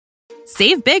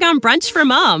Save big on brunch for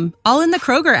mom, all in the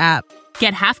Kroger app.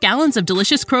 Get half gallons of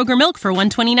delicious Kroger milk for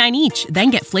 $1.29 each.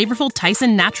 Then get flavorful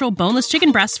Tyson natural boneless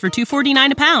chicken breasts for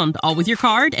 $2.49 a pound, all with your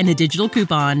card and a digital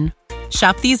coupon.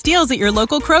 Shop these deals at your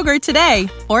local Kroger today,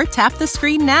 or tap the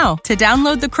screen now to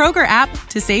download the Kroger app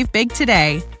to save big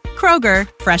today. Kroger,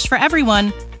 fresh for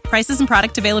everyone. Prices and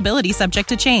product availability subject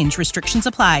to change. Restrictions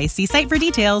apply. See site for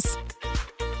details.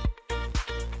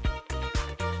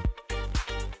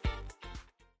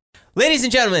 Ladies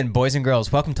and gentlemen, boys and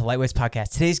girls, welcome to Lightweights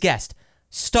Podcast. Today's guest,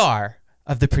 star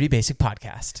of the Pretty Basic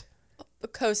Podcast.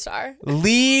 Co-star.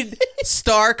 Lead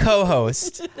star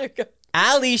co-host,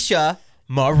 Alisha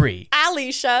Marie.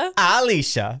 Alisha.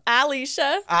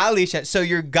 So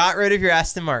you got rid of your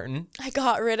Aston Martin. I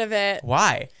got rid of it.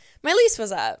 Why? My lease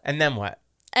was up. And then what?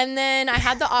 And then I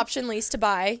had the option lease to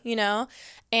buy,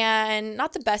 and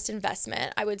not the best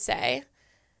investment, I would say.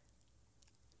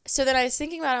 So then I was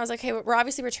thinking about it. I was like, hey, we're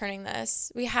obviously returning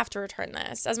this. We have to return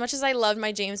this. As much as I loved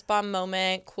my James Bond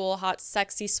moment, cool, hot,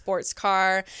 sexy sports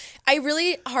car, I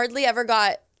really hardly ever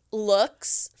got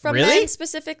looks from men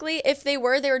specifically. If they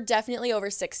were definitely over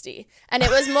 60. And it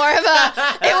was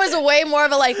way more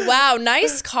of a like, wow,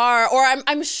 nice car. Or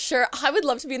I'm sure, I would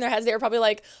love to be in their heads. They were probably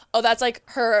like, oh, that's like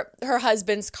her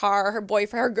husband's car, her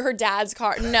boyfriend, her dad's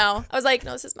car. No, I was like,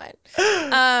 no, this is mine.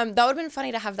 That would have been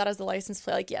funny to have that as the license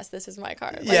plate. Like, yes, this is my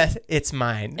car. Like, yes, it's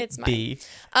mine. It's mine. B.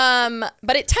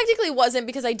 But it technically wasn't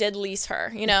because I did lease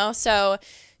her, so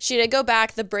she did go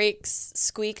back. The brakes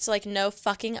squeaked like no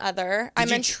fucking other. Did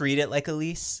you treat it like a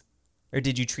lease? Or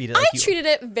did you treat it like I treated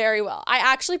it very well. I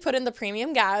actually put in the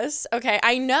premium gas. Okay,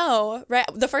 I know, right?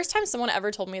 The first time someone ever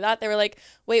told me that, they were like,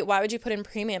 wait, why would you put in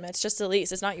premium? It's just a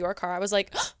lease. It's not your car. I was like,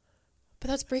 oh,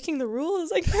 but that's breaking the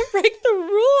rules. I can't break the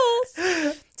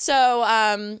rules. So,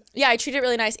 yeah, I treated it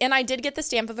really nice. And I did get the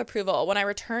stamp of approval. When I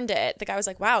returned it, the guy was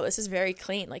like, wow, this is very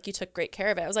clean. Like, you took great care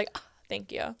of it. I was like, oh,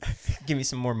 thank you. Give me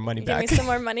some more money back. Give me some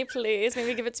more money, please.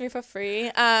 Maybe give it to me for free.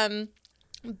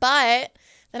 But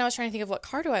then I was trying to think of what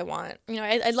car do I want?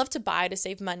 I'd love to buy to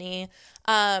save money.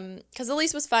 Because the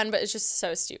lease was fun, but it's just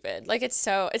so stupid. Like, it's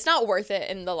not worth it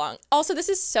in the long. Also, this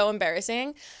is so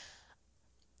embarrassing.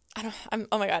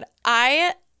 Oh my God.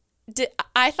 I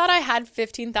thought I had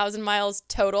 15,000 miles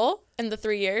total in the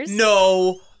 3 years.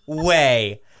 No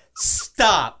way.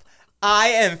 Stop. I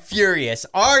am furious.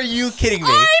 Are you kidding me?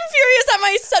 I'm furious at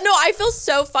myself. No, I feel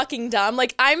so fucking dumb.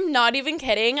 Like, I'm not even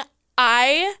kidding.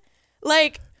 I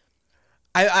don't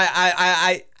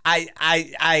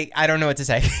know what to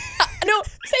say. No,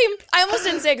 same. I almost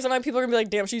didn't say it because I'm like, people are gonna be like,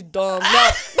 damn, she's dumb. No,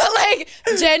 but like,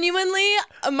 genuinely,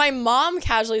 my mom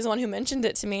casually is the one who mentioned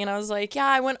it to me, and I was like, yeah,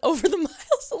 I went over the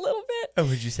miles a little bit. Oh,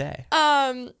 what'd you say?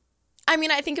 I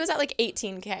think it was at like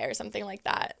 18K or something like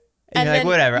that. And you're like,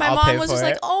 whatever, my I'll mom pay was for just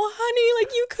it. like, oh, honey,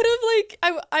 like, you could have, like,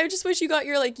 I just wish you got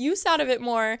your, like, use out of it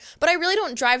more. But I really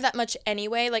don't drive that much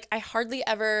anyway. Like, I hardly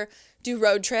ever do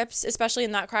road trips, especially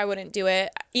in that car. I wouldn't do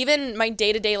it. Even my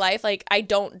day-to-day life, like, I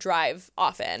don't drive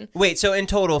often. Wait, so in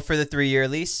total for the 3-year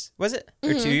lease, was it?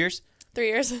 Or 2 years? 3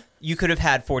 years. You could have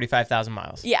had 45,000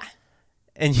 miles. Yeah.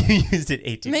 And you used it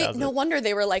 18,000. No wonder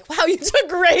they were like, wow, you took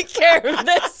great care of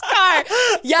this car.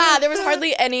 Yeah, there was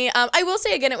hardly any. I will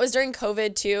say, again, it was during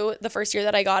COVID, too, the first year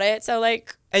that I got it. So,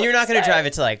 like. And you're not going to drive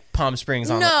it to, like, Palm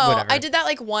Springs on whatever. I did that,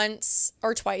 like, once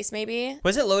or twice, maybe.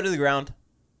 Was it low to the ground?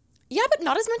 Yeah, but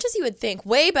not as much as you would think.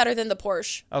 Way better than the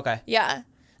Porsche. Okay. Yeah.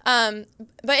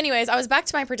 But anyways, I was back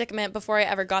to my predicament before I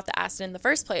ever got the Aston in the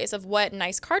first place of what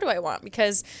nice car do I want?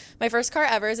 Because my first car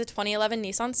ever is a 2011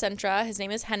 Nissan Sentra. His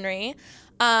name is Henry.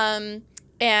 And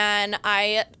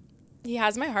he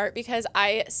has my heart because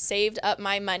I saved up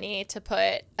my money to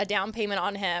put a down payment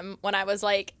on him when I was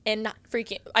like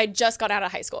I just got out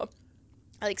of high school.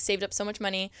 I like saved up so much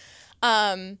money.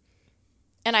 And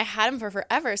I had him for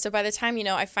forever. So by the time,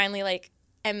 I finally like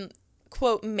am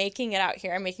quote making it out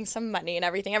here, I'm making some money and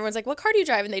everything. Everyone's like, what car do you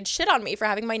drive? And they'd shit on me for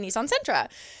having my Nissan Sentra.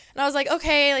 And I was like,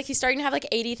 okay, like he's starting to have like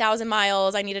 80,000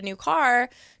 miles. I need a new car.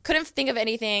 Couldn't think of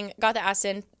anything. Got the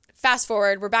Aston. Fast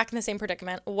forward, we're back in the same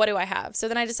predicament. What do I have? So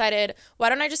then I decided, why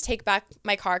don't I just take back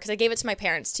my car? Because I gave it to my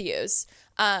parents to use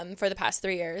for the past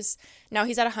 3 years. Now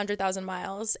he's at 100,000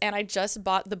 miles. And I just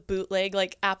bought the bootleg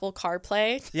like Apple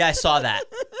CarPlay. Yeah, I saw that.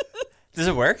 Does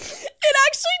it work? It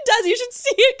actually does. You should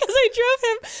see it because I drove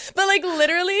him. But like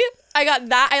literally, I got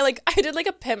that. I did like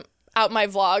a pimp out my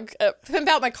car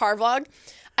vlog.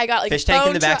 I got like fish tank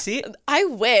in the backseat. I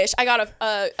wish I got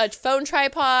a phone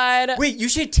tripod. Wait, you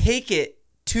should take it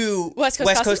to West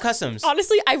Coast Customs.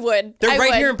 Honestly, I would. They're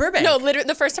right here in Burbank. No, literally,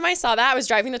 the first time I saw that, I was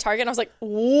driving to Target and I was like,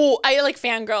 whoa. I like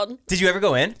fangirled. Did you ever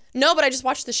go in? No, but I just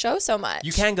watched the show so much.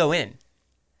 You can go in.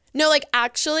 No, like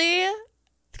actually.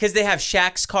 because they have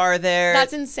Shaq's car there.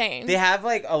 That's insane. They have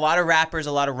like a lot of rappers,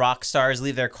 a lot of rock stars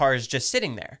leave their cars just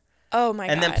sitting there. Oh my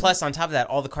god. And then plus on top of that,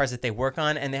 all the cars that they work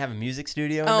on, and they have a music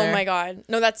studio in Oh there. my god.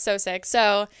 No, that's so sick.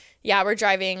 So yeah, we're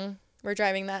driving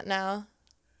that now.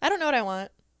 I don't know what I want.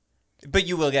 But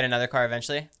you will get another car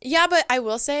eventually? Yeah, but I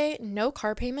will say no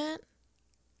car payment.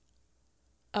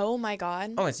 Oh my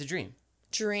god. Oh, it's a dream.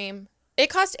 Dream. It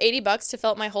cost $80 to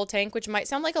fill up my whole tank, which might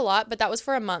sound like a lot, but that was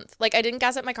for a month. Like I didn't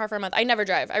gas up my car for a month. I never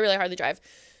drive. I really hardly drive.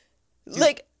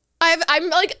 Like I'm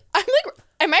like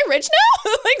am I rich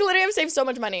now? Like literally I've saved so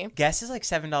much money. Gas is like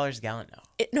 $7 a gallon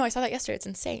now. No, I saw that yesterday. It's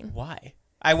insane. Why?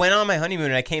 I went on my honeymoon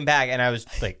and I came back and I was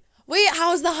like, wait,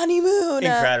 how was the honeymoon?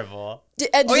 incredible. Did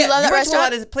you love that you went to restaurant? a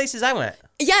lot of the places I went.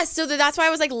 Yes, so that's why I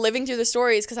was like living through the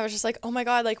stories because I was just like, oh my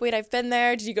god, like wait, I've been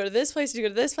there. Did you go to this place? Did you go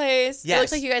to this place? Yes. It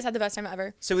looks like you guys had the best time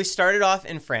ever. So we started off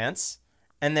in France,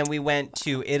 and then we went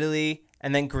to Italy,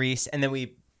 and then Greece, and then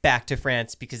we back to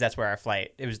France because that's where our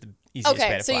flight. It was the easiest way to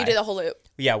fly. Okay, so you did the whole loop.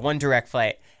 Yeah, one direct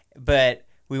flight. But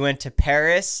we went to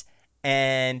Paris,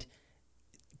 and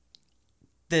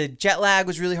the jet lag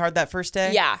was really hard that first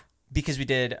day. Yeah. Because we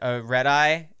did a red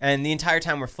eye, and the entire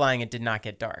time we're flying, it did not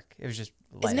get dark. It was just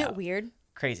light Isn't it out. weird?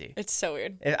 Crazy. It's so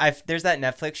weird. There's that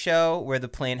Netflix show where the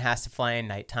plane has to fly in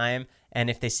nighttime, and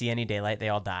if they see any daylight, they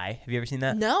all die. Have you ever seen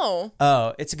that? No.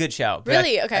 Oh, it's a good show. But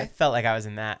Really? Okay. I felt like I was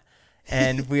in that.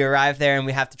 And we arrived there, and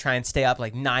we have to try and stay up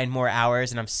like 9 more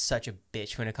hours, and I'm such a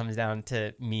bitch when it comes down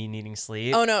to me needing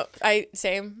sleep. Oh no,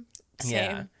 same.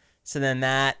 Yeah. So then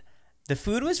the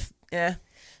food was, The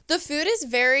food is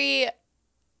very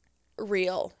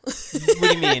real. What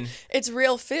do you mean? It's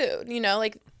real food,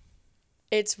 like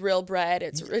it's real bread.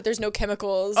 There's no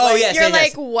chemicals. Oh, like, yes, you're yes,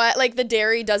 like yes. what? Like the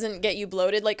dairy doesn't get you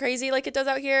bloated like crazy like it does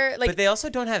out here. Like But they also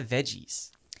don't have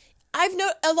veggies.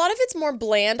 a lot of it's more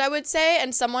bland, I would say,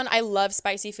 and I love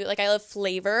spicy food. Like I love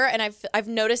flavor, and I've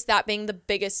noticed that being the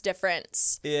biggest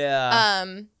difference. Yeah.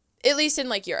 At least in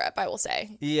like Europe, I will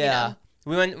say. Yeah.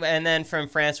 We went, and then from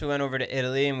France we went over to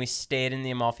Italy, and we stayed in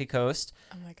the Amalfi Coast.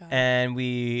 Oh my god. And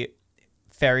we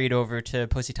ferried over to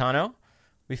Positano.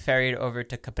 We ferried over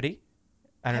to Capri.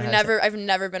 I don't know. I've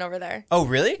never been over there. Oh,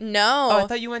 really? No. Oh, I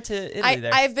thought you went to Italy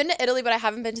there. I've been to Italy, but I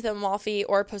haven't been to the Amalfi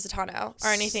or Positano or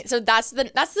anything. So that's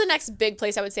the next big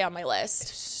place I would say on my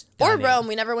list. Or Rome.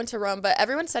 We never went to Rome, but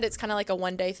everyone said it's kind of like a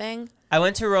one-day thing. I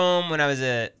went to Rome when I was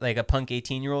a punk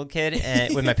 18-year-old kid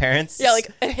and with my parents. Yeah,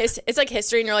 like it's like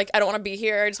history, and you're like, I don't want to be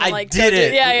here. I just want to did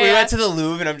it. Yeah. We went to the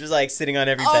Louvre, and I'm just like sitting on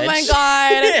every bench. Oh my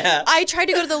god. Yeah. I tried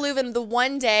to go to the Louvre, and the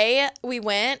one day we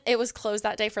went, it was closed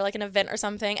that day for like an event or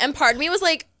something. And part of me was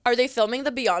like, are they filming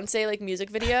the Beyonce like music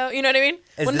video? You know what I mean?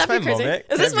 Wouldn't that be crazy?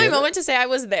 Is this my moment to say I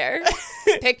was there?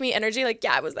 Pick me energy, like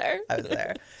yeah, I was there. I was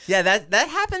there. Yeah, that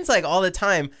happens like all the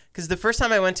time. Because the first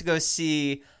time I went to go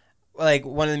see like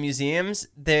one of the museums,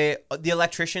 the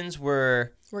electricians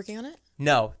were Working on it?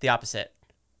 no, the opposite,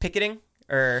 picketing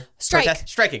or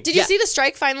striking. Did you see the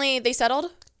strike finally they settled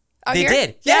out They here?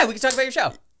 did. Yeah, we can talk about your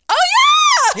show.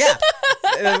 Oh yeah!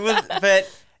 Yeah. But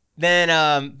then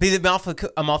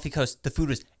the Amalfi Coast, the food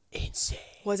was insane.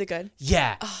 Was it good?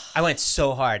 Yeah. I went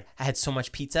so hard. I had so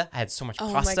much pizza. I had so much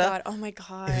pasta. Oh my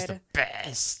god. It was the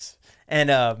best.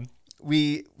 And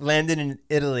we landed in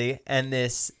Italy, and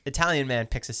this Italian man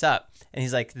picks us up, and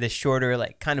he's like this shorter,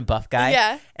 like kind of buff guy.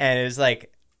 Yeah. And it was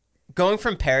like going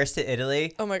from Paris to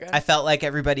Italy. Oh my god. I felt like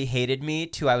everybody hated me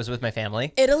till I was with my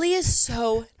family. Italy is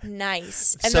so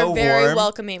nice, and So they're very warm.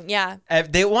 welcoming. Yeah.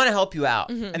 They want to help you out,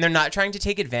 Mm-hmm. and they're not trying to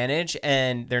take advantage,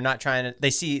 and they're not trying to.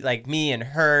 They see like me and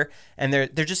her, and they're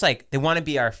just like they want to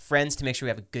be our friends to make sure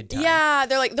we have a good time. Yeah,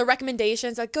 they're like the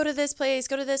recommendations, like go to this place,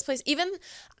 go to this place. Even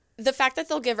the fact that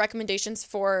they'll give recommendations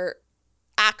for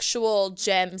actual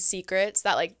gem secrets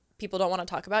that like people don't want to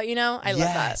talk about, I love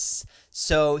that.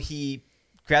 So he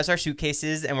grabs our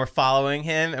suitcases, and we're following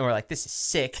him, and we're like, this is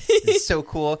sick. This is so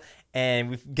cool.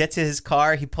 And we get to his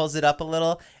car, he pulls it up a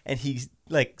little, and he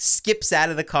like skips out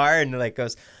of the car and like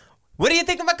goes, what do you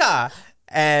think of my car?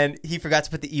 And he forgot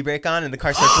to put the e-brake on, and the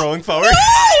car starts rolling forward.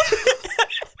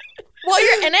 While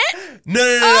you're in it? No.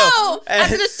 Oh,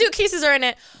 after the suitcases are in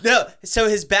it. No, so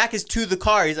his back is to the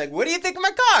car. He's like, what do you think of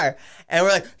my car? And we're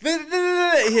like,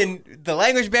 and the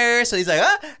language barrier. So he's like,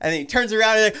 ah. And then he turns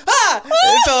around and like, ah. And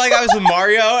it felt like I was with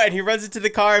Mario. And he runs into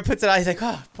the car and puts it on. He's like,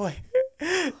 oh, boy.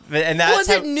 And that's Was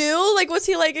it new? Like, was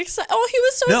he like excited? Oh, he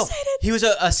was so excited. He was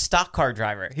a stock car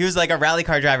driver. He was like a rally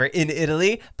car driver in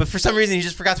Italy. But for some reason, he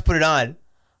just forgot to put it on.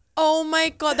 Oh my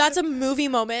god, that's a movie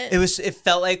moment. It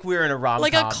felt like we were in a rom-com.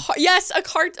 Like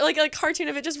a cartoon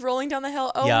of it just rolling down the hill.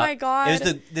 Oh my god.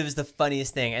 It was the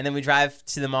funniest thing. And then we drive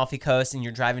to the Amalfi Coast, and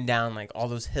you're driving down like all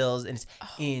those hills, and it's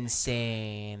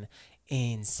insane.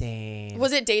 insane.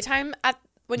 Was it daytime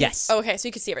Yes. Okay, so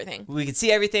you could see everything. We could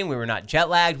see everything. We were not jet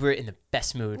lagged. We were in the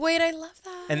best mood. Wait, I love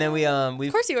that. And then we Of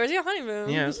course you were. It's your honeymoon.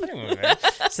 Yeah, it was honeymoon. Right?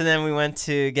 So then we went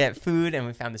to get food, and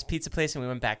we found this pizza place, and we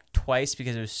went back twice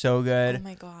because it was so good. Oh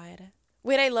my God.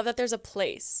 Wait, I love that there's a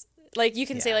place. Like, you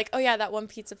can say, like, oh, yeah, that one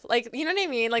pizza. Like, you know what I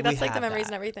mean? Like, that's, like, the memories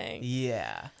and everything.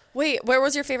 Yeah. Wait, where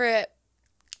was your favorite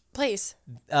place?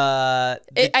 I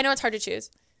know it's hard to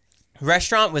choose.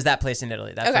 Restaurant was that place in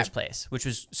Italy, that first place, which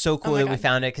was so cool that we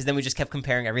found it because then we just kept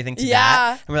comparing everything to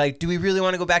that. And we're like, do we really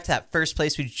want to go back to that first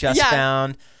place we just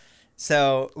found?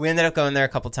 So we ended up going there a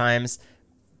couple times.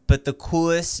 But the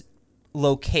coolest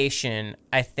location,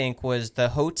 I think, was the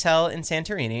hotel in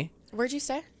Santorini. Where'd you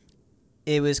stay?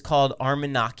 It was called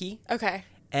Armanaki. Okay.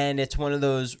 And it's one of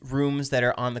those rooms that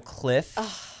are on the cliff.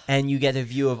 And you get a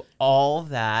view of all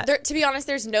that. To be honest,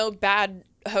 there's no bad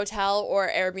hotel or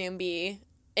Airbnb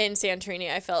in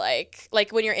Santorini. I feel like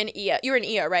when you're in Ia. You were in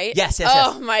Ia, right? Yes.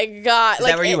 Oh my God. Is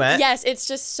that where you went? Yes. It's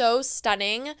just so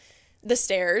stunning. The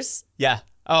stairs. Yeah.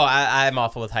 Oh, I'm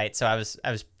awful with heights, so I was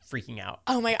freaking out.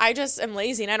 Oh my, I just am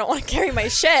lazy and I don't want to carry my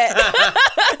shit.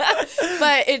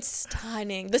 But it's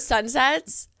stunning. The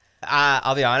sunsets.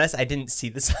 I'll be honest, I didn't see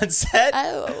the sunset.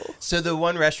 Oh. So the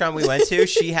one restaurant we went to,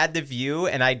 she had the view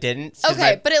and I didn't.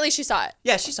 Okay, but at least she saw it.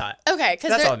 Yeah, she saw it. Okay, because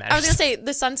that's all that matters. I was going to say,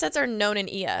 the sunsets are known in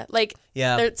Ia. Like,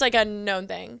 it's like a known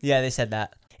thing. Yeah, they said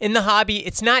that. In the hobby,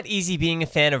 it's not easy being a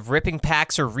fan of ripping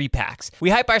packs or repacks. We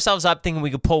hype ourselves up thinking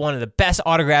we could pull one of the best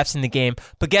autographs in the game,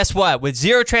 but guess what? With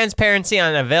zero transparency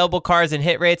on available cards and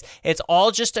hit rates, it's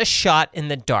all just a shot in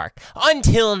the dark.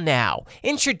 Until now.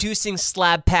 Introducing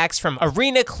slab packs from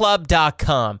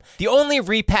arenaclub.com, the only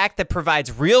repack that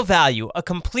provides real value, a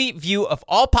complete view of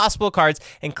all possible cards,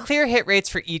 and clear hit rates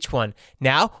for each one.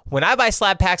 Now, when I buy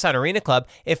slab packs on Arena Club,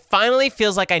 it finally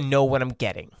feels like I know what I'm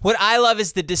getting. What I love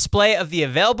is the display of the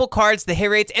available cards, the hit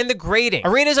rates, and the grading.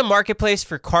 Arena is a marketplace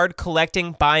for card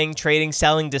collecting, buying, trading,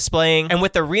 selling, displaying, and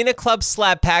with Arena Club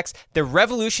slab packs, they're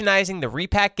revolutionizing the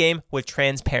repack game with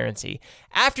transparency.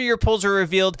 After your pulls are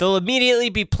revealed, they'll immediately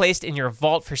be placed in your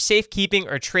vault for safekeeping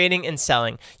or trading and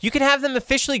selling. You can have them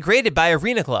officially graded by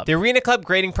Arena Club. The Arena Club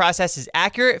grading process is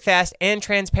accurate, fast, and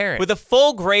transparent, with a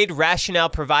full grade rationale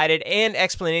provided and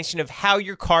explanation of how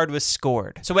your card was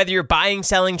scored. So whether you're buying,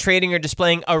 selling, trading, or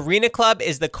displaying, Arena Club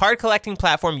is the card collecting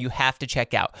platform you have to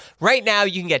check out. Right now,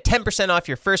 you can get 10% off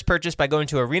your first purchase by going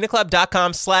to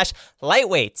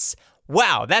arenaclub.com/lightweights.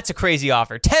 Wow, that's a crazy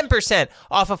offer. 10%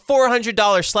 off a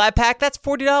 $400 slab pack. That's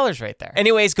 $40 right there.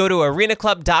 Anyways, go to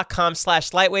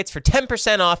arenaclub.com/lightweights for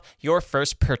 10% off your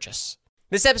first purchase.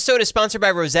 This episode is sponsored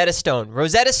by Rosetta Stone.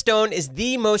 Rosetta Stone is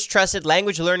the most trusted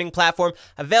language learning platform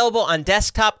available on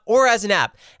desktop or as an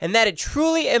app, and that it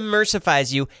truly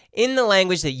immersifies you in the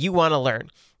language that you want to learn.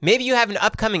 Maybe you have an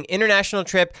upcoming international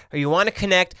trip or you want to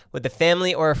connect with a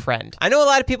family or a friend. I know a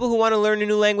lot of people who want to learn a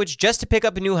new language just to pick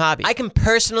up a new hobby. I can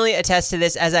personally attest to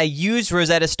this as I used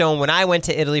Rosetta Stone when I went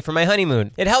to Italy for my honeymoon.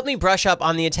 It helped me brush up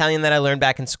on the Italian that I learned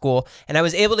back in school, and I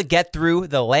was able to get through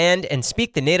the land and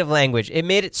speak the native language. It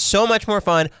made it so much more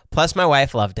fun, plus my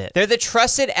wife loved it. They're the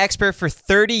trusted expert for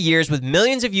 30 years with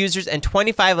millions of users and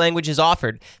 25 languages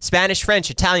offered. Spanish, French,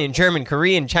 Italian, German,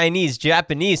 Korean, Chinese,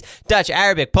 Japanese, Dutch,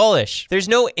 Arabic, Polish. There's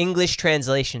no English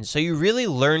translation, so you really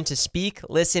learn to speak,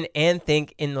 listen, and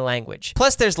think in the language.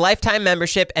 Plus, there's lifetime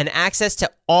membership and access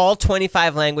to all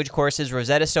 25 language courses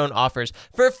Rosetta Stone offers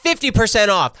for 50%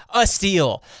 off. A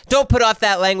steal. Don't put off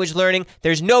that language learning.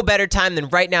 There's no better time than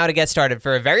right now to get started.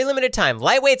 For a very limited time,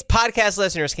 Lightweight's podcast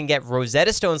listeners can get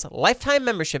Rosetta Stone's lifetime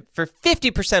membership for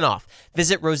 50% off.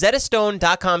 Visit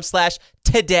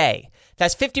rosettastone.com/today.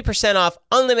 That's 50% off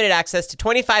unlimited access to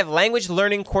 25 language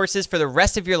learning courses for the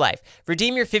rest of your life.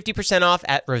 Redeem your 50% off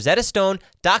at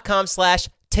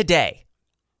rosettastone.com/today.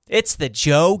 It's the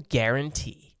Joe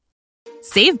guarantee.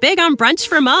 Save big on brunch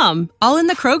for mom, all in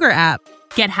the Kroger app.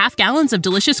 Get half gallons of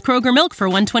delicious Kroger milk for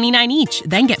 $1.29 each.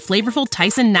 Then get flavorful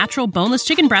Tyson natural boneless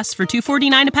chicken breasts for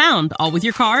 $2.49 a pound, all with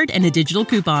your card and a digital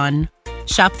coupon.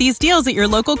 Shop these deals at your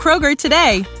local Kroger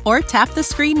today, or tap the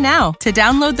screen now to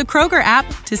download the Kroger app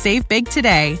to save big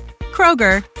today.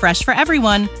 Kroger, fresh for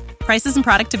everyone. Prices and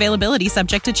product availability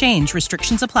subject to change.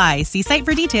 Restrictions apply. See site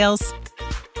for details.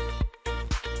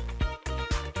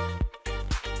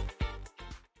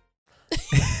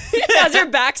 Has her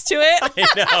backs to it.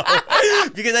 I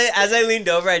know. Because as I leaned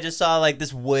over, I just saw like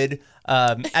this wood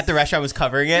at the restaurant was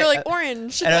covering it. You're like,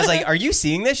 orange. And I was like, are you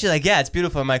seeing this? She's like, yeah, it's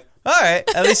beautiful. I'm like, all right.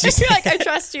 At least you see You're like, I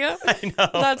trust you. I know.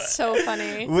 That's so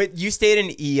funny. You stayed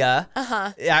in Ia.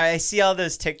 Uh-huh. I see all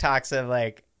those TikToks of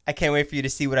like I can't wait for you to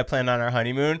see what I planned on our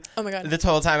honeymoon. Oh my God. The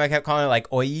total time I kept calling it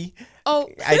like oi. Oh.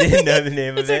 I didn't know the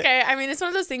name of it. It's okay. I mean, it's one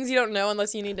of those things you don't know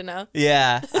unless you need to know.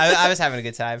 Yeah. I was having a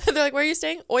good time. They're like, where are you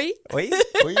staying? Oi? Oi?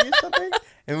 Oi or something?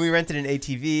 And we rented an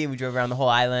ATV and we drove around the whole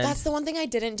island. That's the one thing I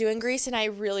didn't do in Greece, and I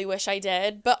really wish I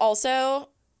did. But also,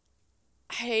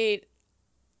 I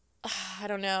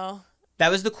don't know.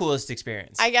 That was the coolest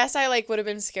experience. I guess I like would have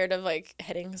been scared of like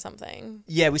hitting something.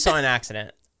 Yeah, we saw an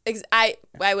accident. I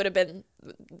would have been,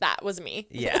 that was me.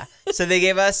 Yeah. So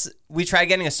we tried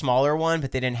getting a smaller one,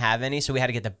 but they didn't have any, so we had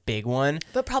to get the big one.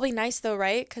 But probably nice though,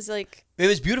 right? Because like... It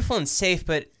was beautiful and safe,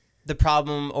 but the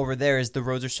problem over there is the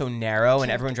roads are so narrow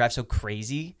and everyone drives so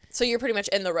crazy. So you're pretty much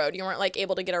in the road. You weren't like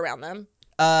able to get around them.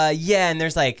 Yeah, and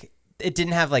there's like, it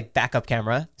didn't have like backup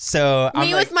camera, so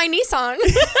Me with my Nissan.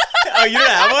 Oh, you don't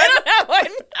have one? I don't have one.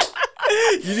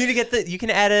 You need to get you can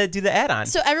do the add-on.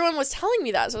 So everyone was telling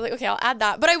me that. So I was like, okay, I'll add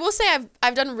that. But I will say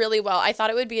I've done really well. I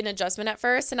thought it would be an adjustment at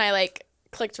first, and I like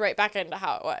clicked right back into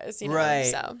how it was. You know? Right.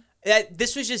 So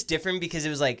this was just different because it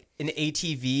was like an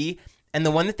ATV, and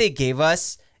the one that they gave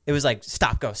us, it was like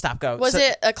stop, go. Was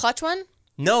it a clutch one?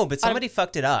 No, but somebody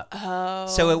fucked it up. Oh.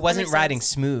 So it wasn't riding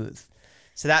smooth.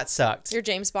 So that sucked. Your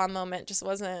James Bond moment just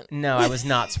wasn't. No, I was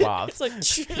not suave. It's like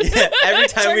yeah, every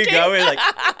time we go,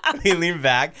 we lean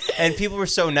back, and people were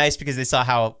so nice because they saw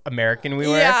how American we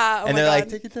were. Yeah, and they're like, God.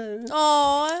 take your time.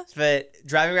 Aww. But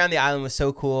driving around the island was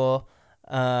so cool.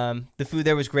 The food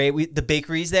there was great. The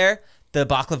bakeries there, the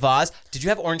baklavas. Did you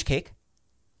have orange cake?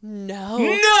 No.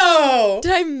 No.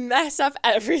 Did I mess up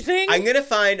everything? I'm gonna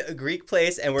find a Greek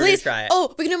place and we're gonna try it.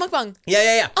 Oh, we can do mukbang.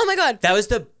 Yeah. Oh my God. That was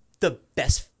the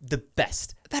best. The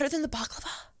best. Better than the baklava.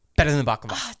 Better than the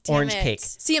baklava. Oh, damn Orange it. cake.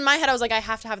 See, in my head, I was like, I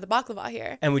have to have the baklava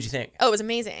here. And what'd you think? Oh, it was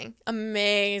amazing.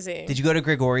 Amazing. Did you go to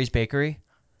Grigori's Bakery?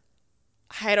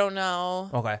 I don't know.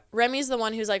 Okay. Remi's the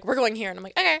one who's like, we're going here. And I'm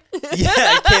like, okay. Yeah,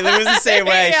 Caitlin was the same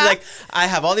way. Yeah. She's like, I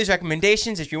have all these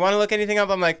recommendations. If you want to look anything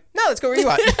up, I'm like, no, let's go where you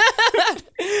want.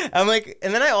 I'm like,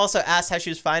 and then I also asked how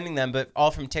she was finding them, but all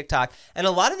from TikTok. And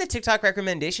a lot of the TikTok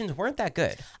recommendations weren't that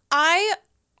good. I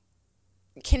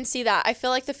can see that. I feel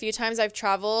like the few times I've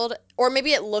traveled, or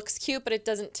maybe it looks cute, but it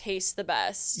doesn't taste the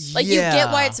best. Like, you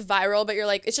get why it's viral, but you're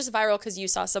like, it's just viral because you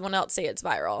saw someone else say it's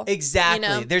viral. Exactly.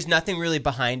 You know? There's nothing really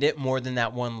behind it more than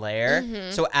that one layer.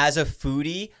 Mm-hmm. So as a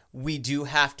foodie, we do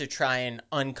have to try and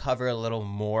uncover a little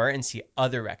more and see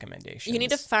other recommendations. You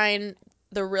need to find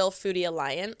the Real Foodie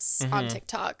Alliance on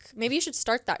TikTok. Maybe you should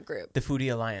start that group. The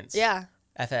Foodie Alliance. Yeah.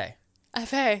 FA.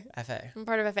 FA. FA. I'm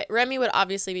part of FA. Remi would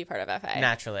obviously be part of FA.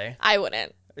 Naturally. I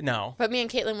wouldn't. No. But me and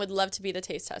Caitlin would love to be the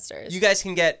taste testers. You guys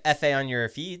can get FA on your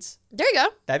feeds. There you go.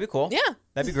 That'd be cool. Yeah.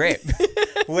 That'd be great.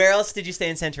 Where else did you stay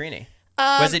in Santorini?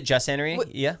 Was it just Santorini?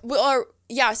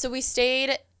 Yeah. So we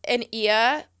stayed in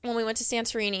Ia when we went to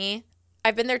Santorini.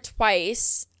 I've been there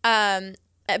twice.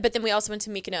 But then we also went to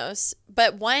Mykonos.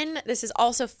 But this is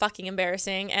also fucking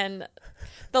embarrassing. And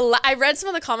I read some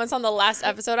of the comments on the last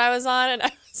episode I was on, and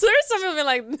so there's some of them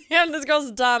like, damn, this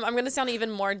girl's dumb. I'm going to sound even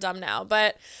more dumb now,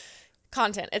 but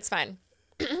content, it's fine.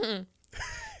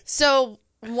 So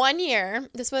one year,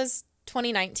 this was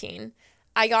 2019,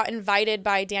 I got invited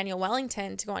by Daniel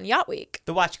Wellington to go on Yacht Week.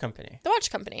 The watch company. The watch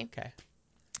company. Okay.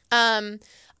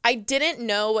 I didn't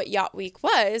know what Yacht Week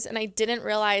was, and I didn't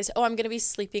realize, I'm going to be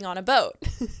sleeping on a boat.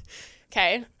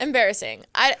 Okay. Embarrassing.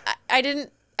 I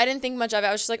didn't think much of it.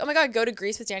 I was just like, oh my God, go to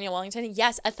Greece with Daniel Wellington.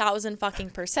 Yes,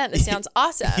 1,000%. This sounds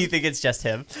awesome. You think it's just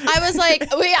him? I was like,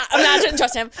 oh yeah, imagine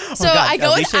just him. So God, I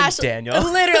go with Alisha and Ashley. Daniel.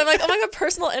 Literally, I'm like, oh my God,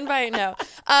 personal invite. No.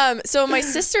 So my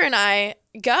sister and I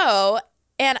go,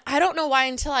 and I don't know why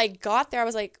until I got there, I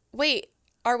was like, wait,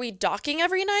 are we docking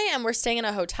every night and we're staying in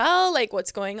a hotel? Like,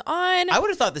 what's going on? I would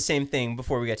have thought the same thing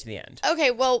before we get to the end. Okay,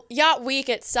 well, Yacht Week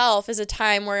itself is a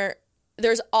time where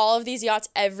there's all of these yachts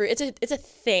it's a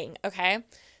thing, okay?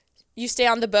 You stay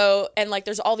on the boat and like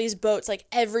there's all these boats, like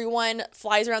everyone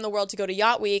flies around the world to go to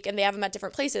Yacht Week and they have them at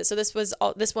different places. So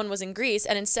this one was in Greece,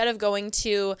 and instead of going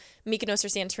to Mykonos or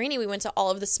Santorini, we went to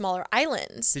all of the smaller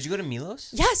islands. Did you go to Milos?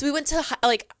 Yes, we went to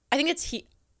I think it's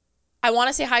I want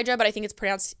to say Hydra, but I think it's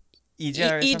pronounced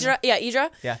Idra. Yeah, Idra.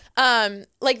 Yeah.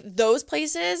 Like those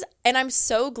places, and I'm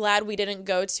so glad we didn't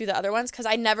go to the other ones because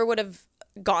I never would have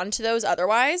gone to those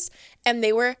otherwise, and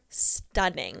they were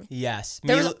stunning. Yes.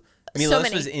 There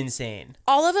Milos was insane.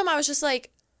 All of them, I was just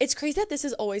like, it's crazy that this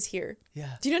is always here.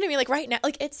 Yeah. Do you know what I mean? Like right now,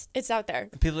 like it's out there.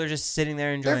 People are just sitting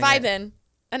there enjoying They're vibing,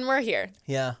 and we're here.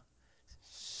 Yeah.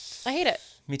 I hate it.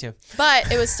 Me too.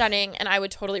 But it was stunning, and I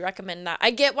would totally recommend that.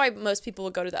 I get why most people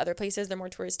would go to the other places. They're more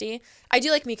touristy. I do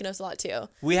like Mykonos a lot, too.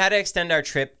 We had to extend our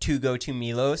trip to go to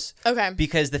Milos. Okay.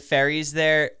 Because the ferries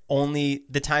there, only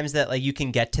the times that like you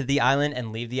can get to the island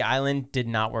and leave the island did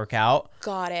not work out.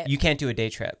 Got it. You can't do a day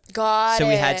trip. So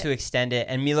we had to extend it.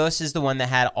 And Milos is the one that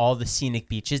had all the scenic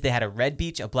beaches. They had a red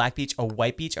beach, a black beach, a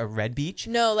white beach, a red beach.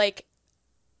 No, like,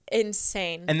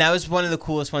 insane. And that was one of the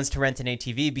coolest ones to rent an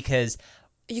ATV because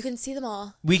you can see them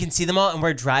all. we can see them all, and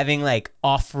we're driving like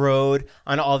off-road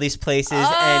on all these places.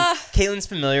 And Caitlin's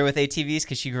familiar with ATVs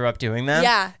because she grew up doing them.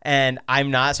 Yeah. And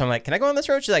I'm not, so I'm like, can I go on this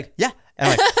road? She's like, yeah.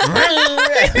 And I'm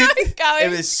like, it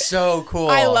was so cool.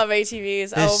 I love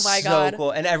ATVs. Oh my God. So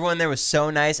cool. And everyone there was so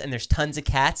nice, and there's tons of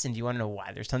cats. And do you want to know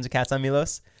why there's tons of cats on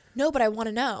Milos? No, but I want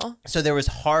to know. So there was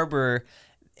harbor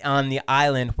on the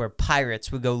island where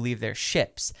pirates would go leave their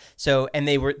ships. So, and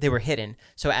they were hidden.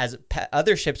 So as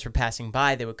other ships were passing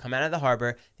by, they would come out of the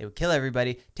harbor, they would kill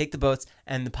everybody, take the boats,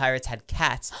 and the pirates had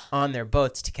cats on their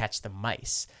boats to catch the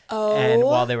mice. Oh. And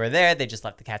while they were there, they just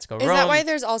let the cats go roam. Is that why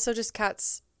there's also just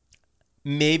cats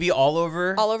Maybe all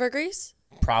over Greece?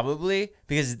 Probably,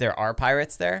 because there are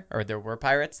pirates there, or there were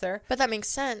pirates there. But that makes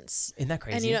sense. Isn't that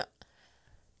crazy? And you know,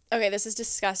 okay, this is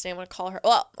disgusting. I'm going to call her.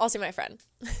 Well, I'll say my friend.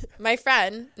 My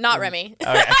friend, not Remy.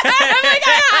 Okay. I'm like,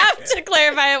 I have to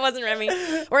clarify it wasn't Remy.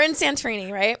 We're in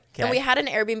Santorini, right? Okay. And we had an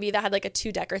Airbnb that had like a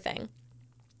 2-decker thing.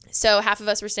 So half of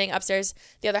us were staying upstairs.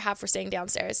 The other half were staying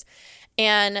downstairs.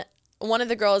 And one of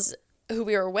the girls who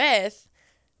we were with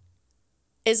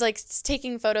is like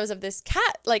taking photos of this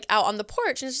cat like out on the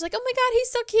porch. And she's like, oh my God,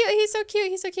 he's so cute. He's so cute.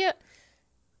 He's so cute.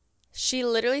 She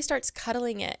literally starts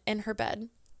cuddling it in her bed.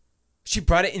 She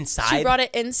brought it inside? She brought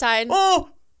it inside.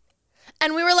 Oh!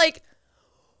 And we were like,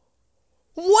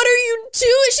 what are you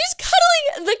doing? She's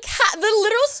cuddling the cat, the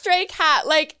literal stray cat,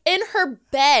 like in her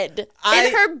bed.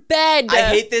 In her bed. I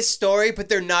hate this story, but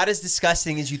they're not as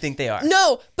disgusting as you think they are.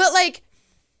 No, but like,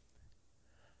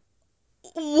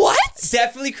 what?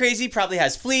 Definitely crazy. Probably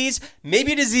has fleas,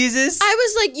 maybe diseases. I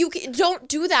was like, don't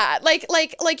do that.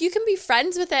 Like you can be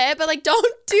friends with it, but like,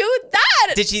 don't do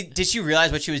that. Did she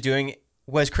realize what she was doing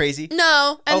was crazy?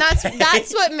 No, and Okay.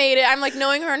 that's what made it. I'm like,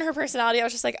 knowing her and her personality, I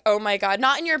was just like, oh my God,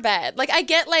 not in your bed. Like, I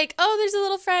get like, oh, there's a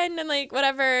little friend and like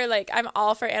whatever. Like, I'm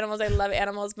all for animals. I love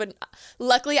animals, but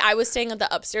luckily I was staying at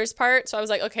the upstairs part, so I was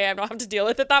like, okay, I don't have to deal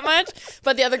with it that much.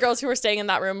 But the other girls who were staying in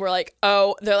that room were like,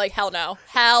 oh, they're like, hell no,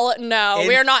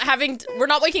 we're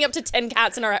not waking up to 10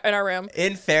 cats in our room.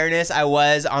 In fairness, I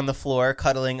was on the floor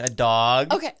cuddling a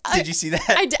dog. Okay, Did you see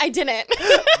that? I didn't.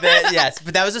 Yes,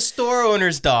 but that was a store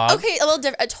owner's dog. Okay, a little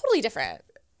different, totally different.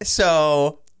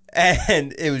 So,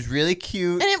 and it was really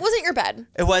cute. And it wasn't your bed.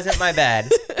 It wasn't my bed.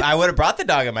 I would have brought the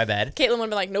dog in my bed. Caitlin would have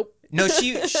been like, nope. No,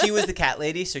 she was the cat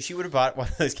lady, so she would have brought one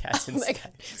of those cats Oh my inside.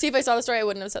 God. See, if I saw the story, I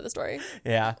wouldn't have said the story.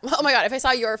 Yeah. Oh my God, if I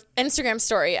saw your Instagram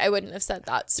story, I wouldn't have said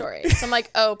that story. So I'm like,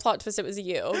 oh, plot twist, it was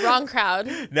you. Wrong crowd.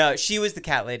 No, she was the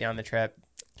cat lady on the trip.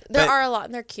 There are a lot,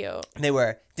 and they're cute. They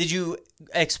were. Did you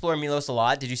explore Milos a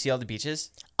lot? Did you see all the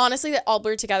beaches? Honestly, they all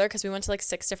blurred together because we went to like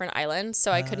 6 different islands,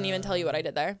 so I couldn't even tell you what I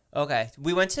did there. Okay.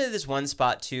 We went to this one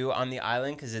spot, too, on the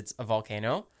island because it's a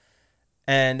volcano,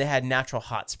 and they had natural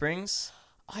hot springs.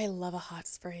 Oh, I love a hot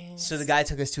spring. So the guy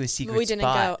took us to a secret spot. We didn't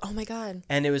go. Oh my God.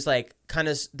 And it was like kind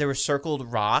of, there were circled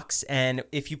rocks, and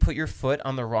if you put your foot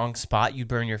on the wrong spot, you'd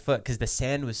burn your foot because the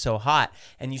sand was so hot,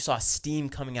 and you saw steam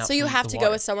coming out. So you from have the to water.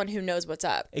 go with someone who knows what's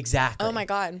up. Exactly. Oh my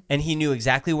God. And he knew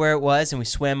exactly where it was, and we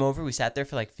swam over. We sat there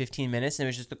for like 15 minutes, and it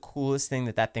was just the coolest thing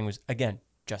that thing was, again,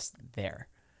 just there.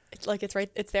 It's like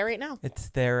it's there right now. It's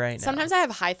there right now. Sometimes I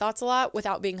have high thoughts a lot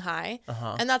without being high,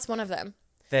 and that's one of them.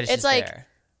 That is It's just like, there.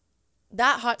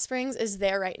 that hot springs is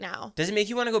there right now. Does it make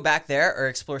you want to go back there or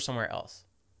explore somewhere else?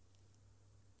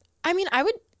 I mean, I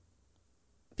would,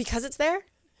 because it's there.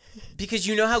 Because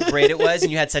you know how great it was and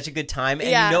you had such a good time and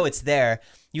Yeah. you know it's there.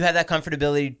 You have that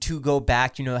comfortability to go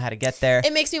back. You know how to get there.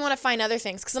 It makes me want to find other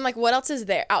things because I'm like, what else is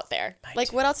there out there?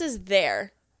 Like, what else is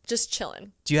there? Just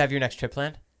chilling. Do you have your next trip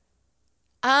planned?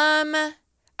 I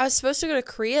was supposed to go to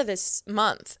Korea this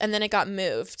month and then it got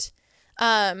moved.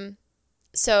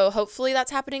 So hopefully that's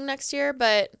happening next year.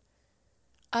 But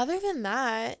other than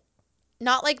that,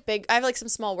 not like big. I have like some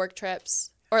small work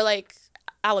trips or like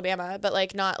Alabama, but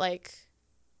like not like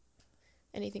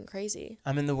anything crazy.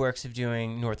 I'm in the works of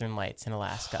doing Northern Lights in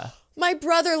Alaska. My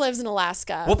brother lives in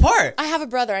Alaska. What part? I have a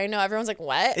brother. I know. Everyone's like,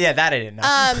 what? Yeah, that I didn't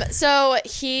know. So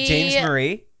he... James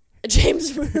Marie?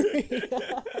 James Marie.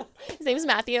 His name is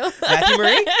Matthew. Matthew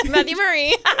Marie? Matthew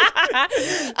Marie.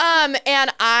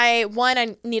 And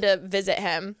I need to visit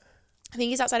him. I think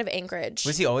he's outside of Anchorage.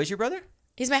 Was he always your brother?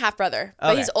 He's my half brother,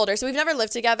 but Okay. he's older. So we've never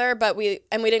lived together, but we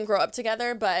didn't grow up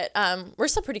together, but we're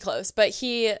still pretty close. But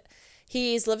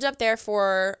he's lived up there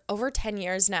for over 10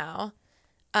 years now.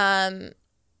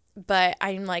 But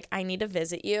I'm like, I need to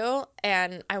visit you,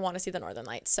 and I want to see the Northern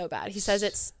Lights so bad. He says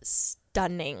it's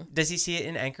stunning. Does he see it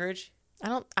in Anchorage?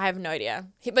 I have no idea.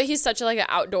 But he's such like an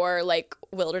outdoor like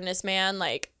wilderness man.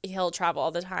 Like he'll travel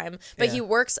all the time. But he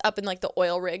works up in like the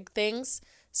oil rig things.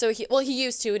 So he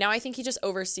used to. Now I think he just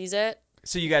oversees it.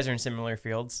 So you guys are in similar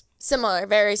fields? Similar,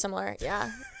 very similar.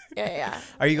 Yeah. Yeah.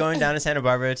 Are you going down to Santa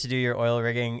Barbara to do your oil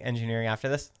rigging engineering after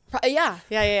this? Yeah.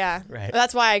 Right.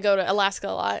 That's why I go to Alaska a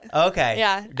lot. Okay.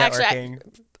 Yeah. Networking. Actually,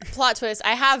 plot twist.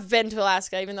 I have been to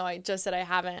Alaska, even though I just said I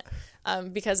haven't,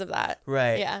 because of that.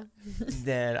 Right. Yeah.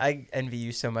 Dan, I envy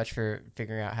you so much for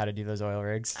figuring out how to do those oil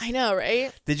rigs. I know,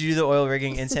 right? Did you do the oil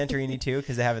rigging in Santorini too?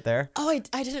 Because they have it there. Oh,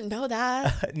 I didn't know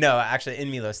that. No, actually,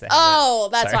 in Milos they have Oh,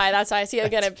 it. that's Sorry. why. That's why. See,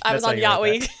 again, I was That's why on you Yacht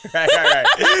went Week. there.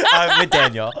 Right. With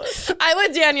Daniel. I'm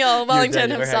with Daniel Wellington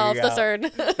Daniel, we're himself, hanging the out.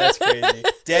 third. That's crazy.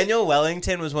 Daniel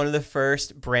Wellington was one of the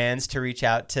first brands to reach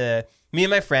out to me and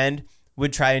my friend.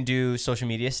 Would try and do social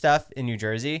media stuff in New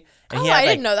Jersey. And I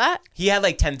didn't know that. He had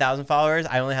like 10,000 followers.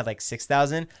 I only had like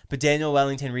 6,000. But Daniel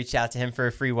Wellington reached out to him for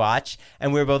a free watch.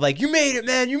 And we were both like, you made it,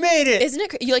 man. You made it. Isn't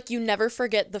it you never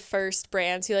forget the first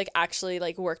brands who like actually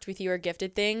like worked with you or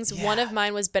gifted things. Yeah. One of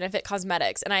mine was Benefit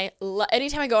Cosmetics, and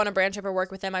anytime I go on a brand trip or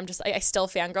work with them, I'm just I still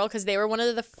fangirl because they were one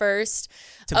of the first.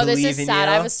 To this believe is in sad.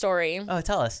 you. I have a story. Oh,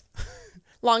 tell us.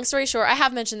 Long story short, I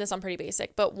have mentioned this on Pretty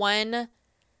Basic, but one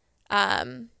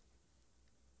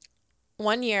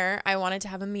year I wanted to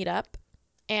have a meetup,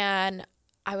 and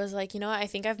I was like, you know what? I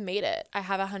think I've made it. I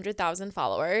have 100,000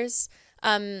 followers.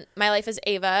 My Life is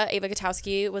Ava. Ava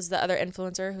Gutowski was the other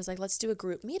influencer who was like, let's do a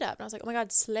group meetup. And I was like, oh my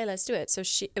God, slay, let's do it. So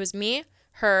it was me,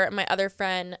 her, my other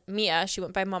friend, Mia. She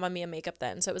went by Mama Mia Makeup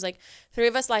then. So it was like 3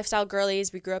 of us lifestyle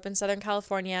girlies. We grew up in Southern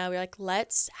California. We were like,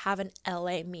 let's have an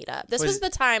LA meetup. This was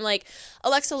the time like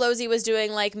Alexa Losey was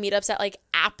doing like meetups at like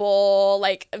Apple,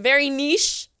 like very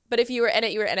niche. But if you were in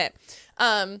it, you were in it.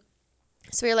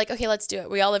 So we were like, okay, let's do it.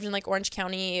 We all lived in like Orange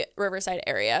County, Riverside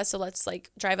area. So let's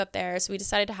like drive up there. So we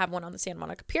decided to have one on the Santa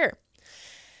Monica Pier.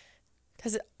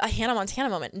 Because a Hannah Montana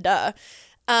moment, duh.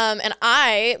 And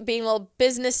I, being a little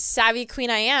business savvy queen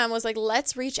I am, was like,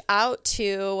 let's reach out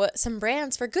to some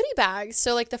brands for goodie bags.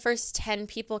 So like the first 10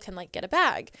 people can like get a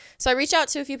bag. So I reached out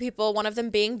to a few people, one of them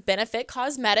being Benefit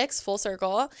Cosmetics, full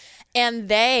circle. And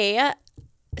they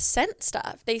sent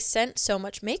stuff. They sent so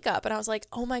much makeup, and I was like,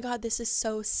 oh my God, this is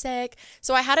so sick.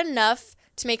 So I had enough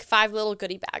to make 5 little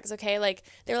goodie bags. Okay, like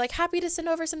they were like happy to send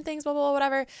over some things, blah blah blah,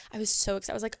 whatever. I was so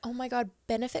excited. I was like, oh my God,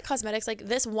 Benefit Cosmetics, like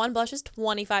this one blush is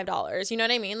 $25. You know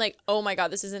what I mean? Like, oh my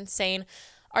God, this is insane.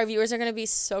 Our viewers are gonna be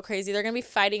so crazy. They're gonna be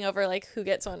fighting over like who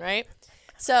gets one, right?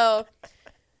 So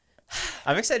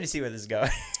I'm excited to see where this is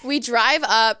going. we drive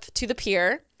up to the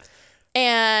pier,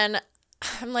 and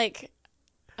I'm like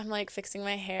fixing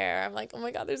my hair. I'm like, oh my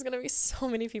God, there's going to be so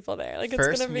many people there. Like, it's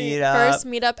going to be first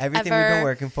meetup everything ever. We've been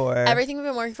working for. Everything we've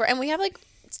been working for. And we have like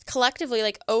collectively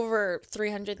like over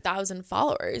 300,000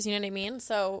 followers. You know what I mean?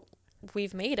 So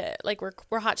we've made it. Like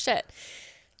we're hot shit.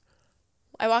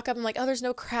 I walk up, I'm like, oh, there's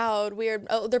no crowd. Weird.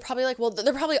 Oh, they're probably like, well,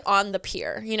 they're probably on the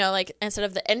pier, you know, like instead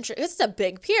of the entry. It's a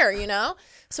big pier, you know?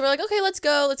 So we're like, okay, let's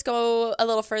go a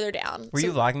little further down. Were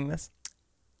you vlogging this?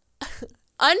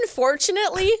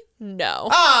 Unfortunately, no.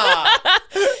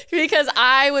 Because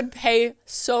I would pay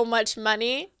so much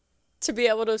money to be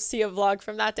able to see a vlog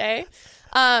from that day.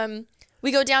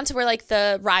 We go down to where like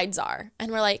the rides are,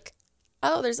 and we're like,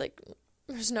 oh,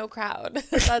 there's no crowd.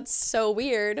 That's so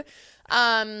weird.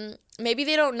 Maybe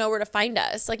they don't know where to find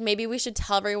us. Like maybe we should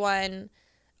tell everyone,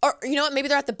 or you know what? Maybe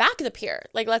they're at the back of the pier.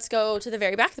 Like let's go to the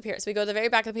very back of the pier. So we go to the very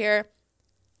back of the pier.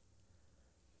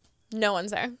 No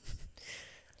one's there.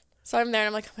 So I'm there and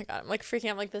I'm like, oh my God, I'm like freaking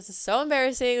out. I'm like, this is so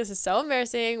embarrassing. This is so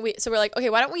embarrassing. So we're like, okay,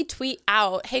 why don't we tweet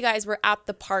out, hey guys, we're at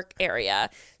the park area.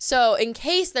 So in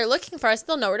case they're looking for us,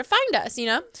 they'll know where to find us, you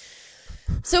know?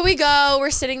 So we go,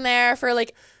 we're sitting there for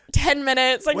like 10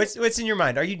 minutes. Like, what's in your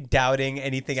mind? Are you doubting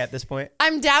anything at this point?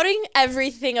 I'm doubting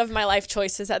everything of my life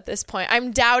choices at this point.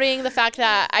 I'm doubting the fact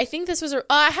that I think this was,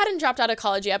 I hadn't dropped out of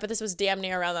college yet, but this was damn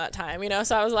near around that time, you know?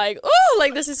 So I was like, oh,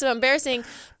 like this is so embarrassing.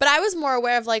 But I was more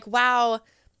aware of like, wow.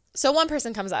 So one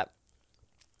person comes up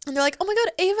and they're like, oh my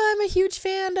God, Ava, I'm a huge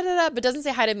fan, da, da, da, but doesn't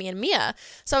say hi to me and Mia.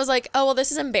 So I was like, oh, well, this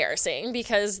is embarrassing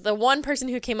because the one person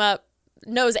who came up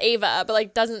knows Ava, but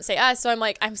like doesn't say us. So I'm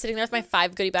like, I'm sitting there with my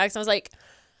 5 goodie bags. And I was like,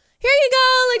 here you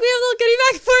go. Like we have a little goodie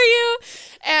bag for you.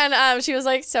 And she was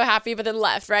like so happy, but then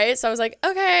left, right? So I was like,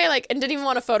 okay, like, and didn't even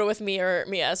want a photo with me or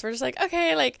Mia. So we're just like,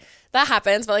 okay, like that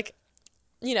happens. But like,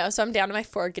 so I'm down to my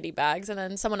 4 goodie bags, and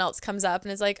then someone else comes up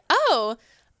and is like, oh,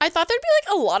 I thought there'd be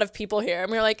like a lot of people here.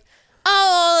 And we were like,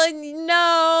 oh,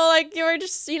 no, like you were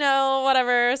just,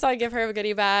 whatever. So I give her a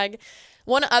goodie bag.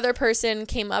 One other person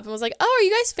came up and was like, oh, are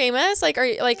you guys famous? Like, are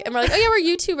you like, and we're like, oh yeah, we're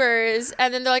YouTubers.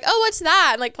 And then they're like, oh, what's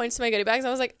that? And like points to my goodie bags. And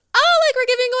I was like, oh, like we're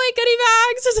giving away goodie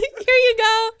bags. I was like, here you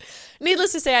go.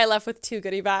 Needless to say, I left with 2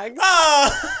 goodie bags.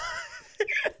 Oh.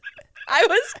 I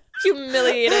was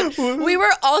humiliated. We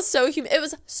were all so it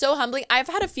was so humbling. I've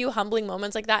had a few humbling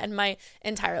moments like that in my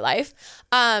entire life.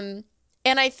 And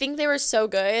I think they were so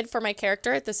good for my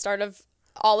character at the start of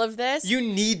all of this. You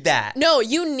need that. No,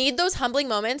 you need those humbling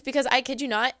moments, because I kid you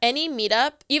not, any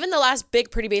meetup, even the last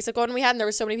big Pretty Basic one we had, and there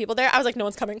were so many people there, I was like, no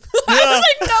one's coming. I was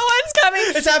like, no one's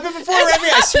coming. It's happened before, Remy.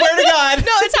 I swear to God.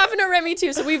 No, it's happened to Remy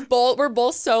too. So we're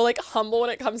both so like humble when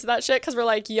it comes to that shit, because we're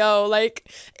like, yo, like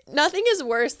nothing is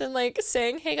worse than like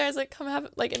saying, hey guys, like come have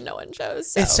like, and no one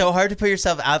shows. So. It's so hard to put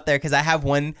yourself out there, because I have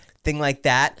one thing like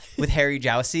that with Harry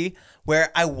Jousey,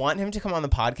 where I want him to come on the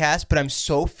podcast, but I'm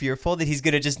so fearful that he's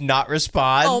going to just not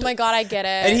respond. Oh my God, I get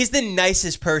it. And he's the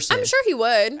nicest person. I'm sure he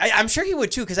would. I'm sure he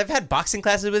would too, because I've had boxing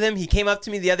classes with him. He came up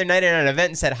to me the other night at an event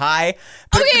and said hi.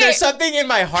 But there's something in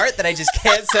my heart that I just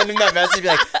can't send him that message and be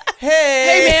like,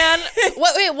 hey. Hey man,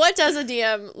 what does a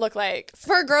DM look like?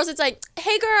 For girls, it's like,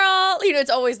 hey girl. It's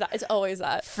always that. It's always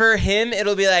that. For him,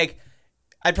 it'll be like,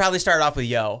 I'd probably start off with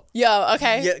yo. Yo,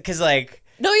 okay. Yeah, because like,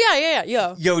 no, yeah,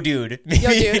 yo. Yo, dude.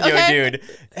 Yo, dude. Okay. Yo, dude.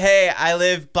 Hey, I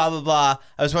live blah, blah, blah.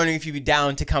 I was wondering if you'd be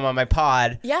down to come on my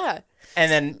pod. Yeah.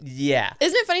 And then, yeah.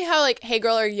 Isn't it funny how, like, hey,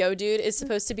 girl or yo, dude is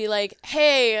supposed to be like,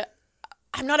 hey,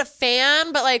 I'm not a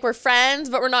fan, but, like, we're friends,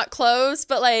 but we're not close,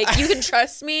 but, like, you can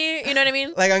trust me. You know what I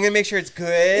mean? Like, I'm going to make sure it's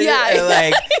good. Yeah. And,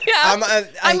 like, yeah.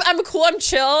 I'm cool. I'm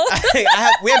chill.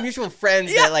 We have mutual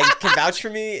friends that, like, can vouch for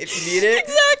me if you need it.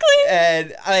 Exactly.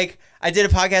 And, like, I did a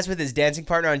podcast with his dancing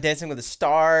partner on Dancing with the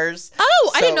Stars.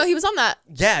 Oh, I didn't know he was on that.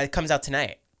 Yeah, it comes out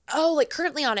tonight. Oh, like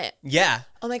currently on it. Yeah.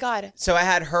 Oh my God. So I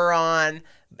had her on,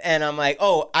 and I'm like,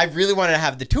 oh, I really wanted to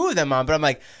have the 2 of them on, but I'm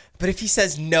like, but if he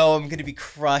says no, I'm going to be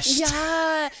crushed.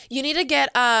 Yeah. You need to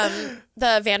get the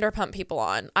Vanderpump people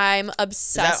on. I'm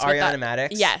obsessed with that. Is that Ariana Madix?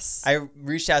 Yes. I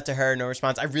reached out to her, no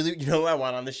response. You know who I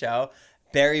want on the show?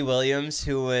 Barry Williams,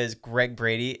 who was Greg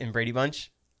Brady in Brady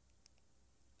Bunch.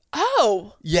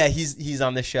 Oh. Yeah, he's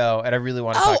on the show, and I really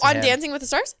want to talk to him. On Dancing with the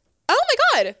Stars? Oh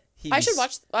my God. I should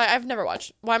watch. I've never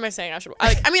watched. Why am I saying I should?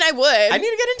 I mean, I would. I need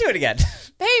to get into it again.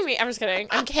 Pay me. I'm just kidding.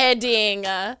 I'm kidding.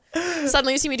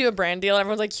 Suddenly you see me do a brand deal, and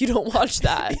everyone's like, you don't watch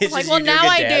that. I'm like, well, now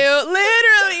I do.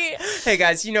 Literally. Hey,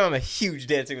 guys, you know I'm a huge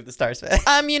Dancing with the Stars fan.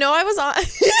 I was on...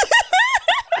 This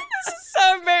is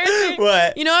so embarrassing.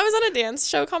 What? I was on a dance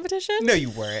show competition. No, you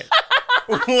weren't.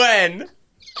 When? No,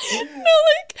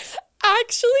 like...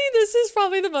 Actually, this is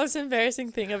probably the most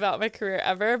embarrassing thing about my career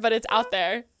ever, but it's out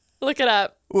there. Look it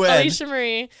up. When? Alisha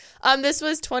Marie. This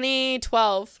was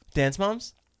 2012. Dance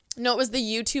Moms? No, it was the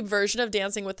YouTube version of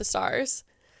Dancing with the Stars.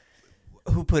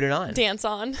 Who put it on? Dance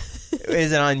On.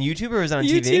 Is it on YouTube or was it on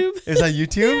YouTube. TV? It was on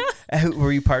YouTube? Yeah.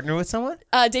 Were you partnered with someone?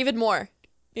 David Moore.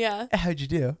 Yeah. How'd you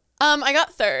do? I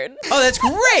got 3rd. Oh, that's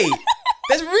great.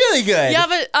 That's really good. Yeah,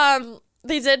 but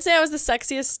they did say I was the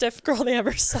sexiest stiff girl they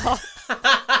ever saw.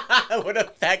 What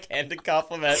a backhanded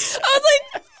compliment. I was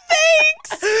like,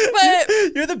 thanks.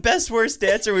 But you're the best, worst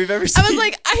dancer we've ever seen. I was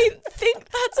like, I think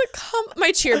that's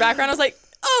my cheer background. I was like,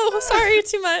 oh, sorry,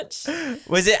 too much.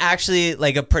 Was it actually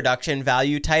like a production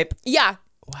value type? Yeah.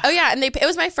 Wow. Oh yeah, and it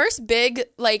was my first big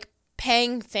like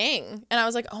paying thing, and I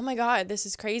was like, oh my God, this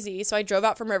is crazy. So I drove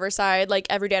out from Riverside like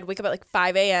every day. I'd wake up at like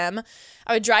 5 a.m.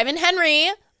 I would drive in Henry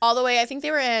all the way. I think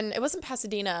they were it wasn't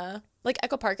Pasadena, like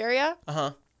Echo Park area.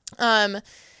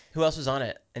 Who else was on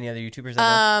it? Any other YouTubers?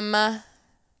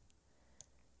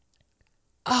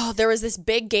 Oh, there was this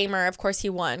big gamer. Of course, he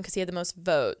won because he had the most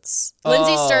votes.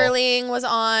 Lindsey Sterling was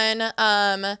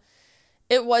on.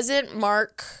 It wasn't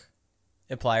Mark.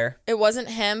 Implier. It wasn't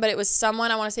him, but it was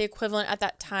someone I want to say equivalent at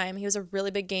that time. He was a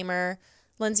really big gamer.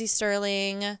 Lindsey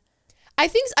Sterling. I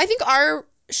think our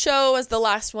show was the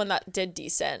last one that did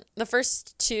decent. The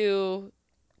first 2,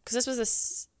 because this was the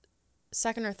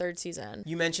 2nd or 3rd season.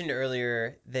 You mentioned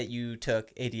earlier that you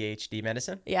took ADHD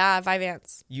medicine. Yeah,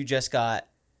 Vyvanse. You just got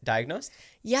diagnosed?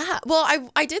 Yeah. Well,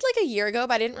 I did like a year ago,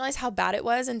 but I didn't realize how bad it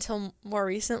was until more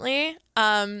recently.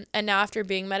 And now after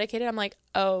being medicated, I'm like,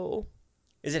 oh.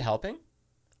 Is it helping?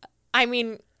 I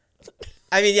mean,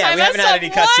 yeah, we haven't had any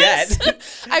cuts yet.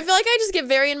 I feel like I just get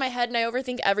very in my head and I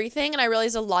overthink everything. And I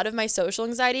realize a lot of my social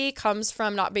anxiety comes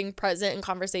from not being present in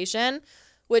conversation,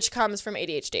 which comes from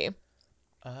ADHD.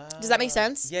 Does that make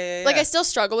sense? Yeah. Like I still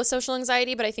struggle with social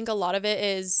anxiety, but I think a lot of it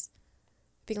is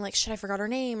being like, shit, I forgot her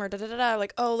name or da-da-da-da.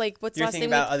 Like, oh, like, what's the You're last thinking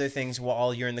thing? about other things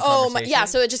while you're in the conversation? Yeah,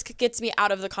 so it just gets me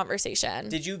out of the conversation.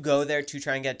 Did you go there to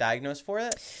try and get diagnosed for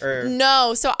it? Or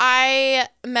No, so I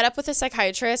met up with a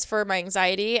psychiatrist for my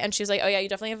anxiety, and she was like, oh, yeah, you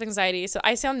definitely have anxiety. So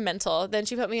I sound mental. Then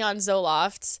she put me on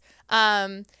Zoloft.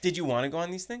 Did you want to go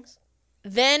on these things?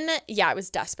 Then, yeah, I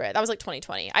was desperate. That was like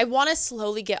 2020. I want to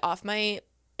slowly get off my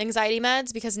anxiety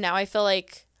meds because now I feel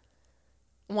like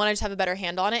I want to just have a better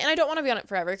handle on it. And I don't want to be on it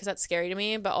forever because that's scary to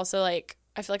me. But also, like,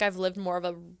 I feel like I've lived more of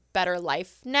a better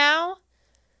life now.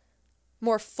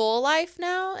 More full life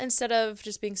now instead of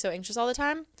just being so anxious all the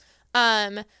time.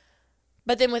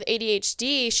 But then with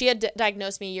ADHD, she had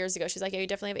diagnosed me years ago. She's like, yeah, you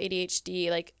definitely have ADHD,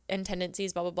 like, and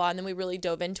tendencies, blah, blah, blah. And then we really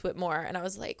dove into it more. And I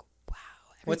was like, wow,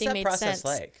 everything made sense. What's that process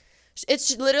like?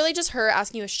 It's literally just her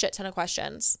asking you a shit ton of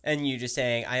questions. And you just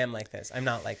saying, I am like this. I'm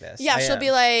not like this. Yeah, she'll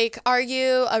be like, are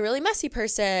you a really messy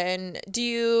person? Do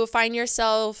you find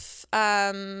yourself,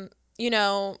 you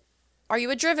know, are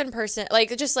you a driven person?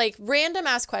 Like, just like random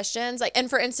ass questions. Like, and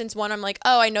for instance, one, I'm like,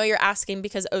 oh, I know you're asking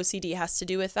because OCD has to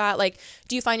do with that. Like,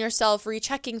 do you find yourself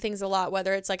rechecking things a lot,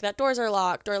 whether it's like that doors are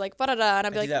locked or like, da-da-da. And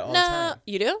I'd be like, no,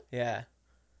 you do? Yeah.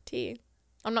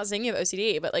 I'm not saying you have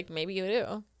OCD, but like maybe you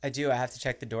do. I do. I have to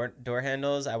check the door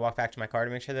handles. I walk back to my car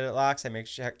to make sure that it locks.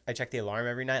 I check the alarm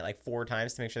every night like 4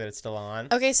 times to make sure that it's still on.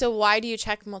 Okay, so why do you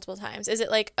check multiple times? Is it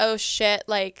like, oh shit,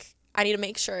 like I need to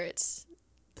make sure it's...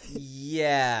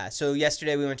 Yeah. So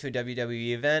yesterday we went to a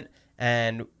WWE event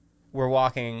and we're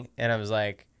walking and I was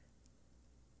like,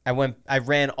 I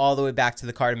ran all the way back to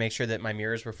the car to make sure that my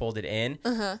mirrors were folded in.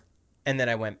 Uh-huh. And then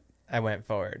I went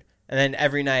forward. And then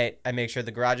every night I make sure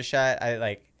the garage is shut.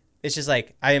 It's just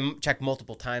like I check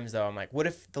multiple times though. I'm like, what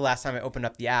if the last time I opened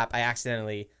up the app, I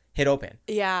accidentally hit open?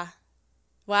 Yeah.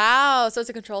 Wow. So it's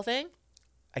a control thing?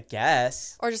 I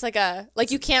guess. Or just like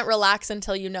you can't relax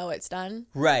until you know it's done.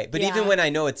 Right. But even when I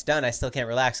know it's done, I still can't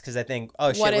relax because I think,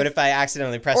 oh shit, what if I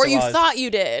accidentally press it? Or you thought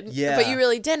you did, but you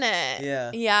really didn't.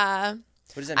 Yeah. Yeah.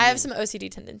 What does that mean? I have some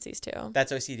OCD tendencies too.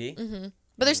 That's OCD? Mm-hmm.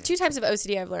 But there's 2 types of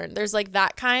OCD I've learned. There's like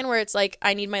that kind where it's like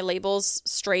I need my labels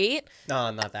straight. No,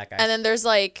 I'm not that guy. And then there's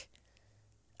like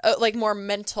more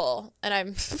mental, and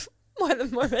I'm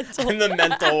more mental. I'm the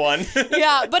mental one.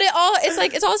 Yeah, but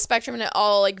it's all a spectrum and it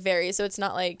all like varies, so it's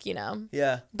not like, you know.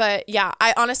 Yeah. But yeah,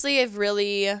 I honestly have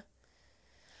really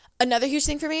another huge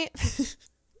thing for me.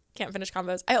 Can't finish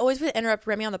combos. I always would interrupt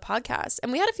Remy on the podcast,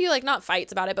 and we had a few like not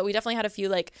fights about it, but we definitely had a few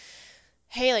like,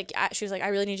 hey, like she was like, I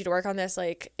really need you to work on this.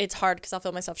 Like it's hard because I'll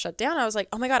feel myself shut down. I was like,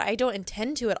 oh my God, I don't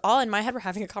intend to at all. In my head, we're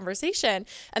having a conversation.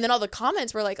 And then all the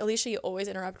comments were like, Alisha, you always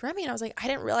interrupt Remy. And I was like, I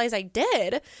didn't realize I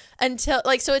did until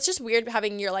like, so it's just weird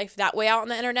having your life that way out on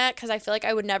the internet. Cause I feel like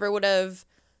I would have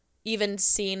even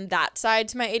seen that side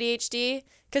to my ADHD.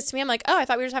 Cause to me, I'm like, oh, I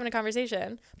thought we were just having a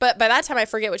conversation. But by that time I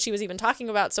forget what she was even talking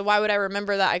about. So why would I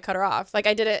remember that I cut her off? Like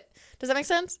I did it. Does that make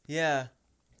sense? Yeah.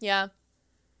 Yeah.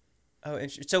 Oh,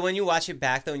 so when you watch it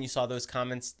back, though, and you saw those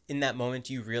comments in that moment,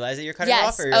 do you realize that you're cutting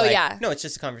off? Or you're yeah. No, it's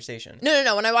just a conversation.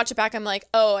 No. When I watch it back, I'm like,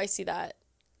 oh, I see that.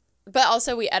 But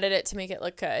also, we edit it to make it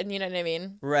look good. You know what I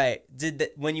mean? Right.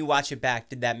 When you watch it back,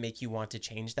 did that make you want to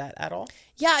change that at all?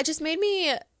 Yeah, it just made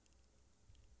me...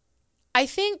 I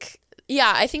think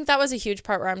that was a huge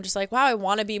part where I'm just like, wow, I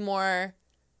want to be more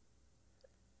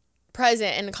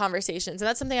present in conversations. And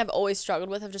that's something I've always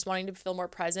struggled with, of just wanting to feel more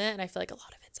present. And I feel like a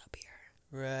lot of it's up here.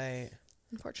 Right.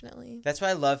 Unfortunately. That's why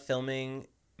I love filming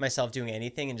myself doing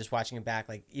anything and just watching it back,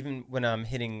 like even when I'm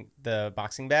hitting the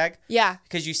boxing bag. Yeah.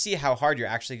 Because you see how hard you're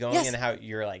actually going and how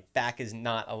your like back is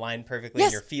not aligned perfectly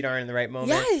and your feet aren't in the right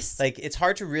moment. Yes. Like it's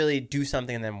hard to really do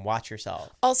something and then watch yourself.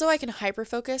 Also, I can hyper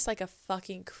focus like a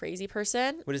fucking crazy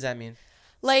person. What does that mean?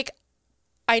 Like,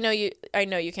 I know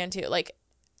you can too. Like,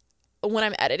 when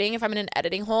I'm editing, if I'm in an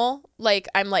editing hole,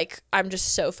 I'm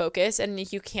just so focused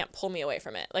and you can't pull me away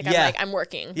from it. Like, I'm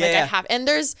working. Yeah, I have, and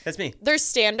that's me. There's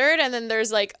standard and then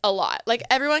there's like a lot. Like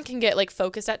everyone can get like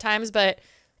focused at times, but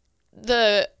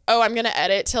I'm going to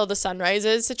edit till the sun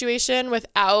rises situation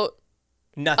without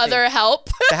nothing. Other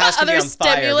help. The house can other be on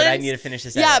fire, but I need to finish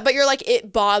this edit. Yeah, but you're like,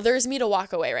 it bothers me to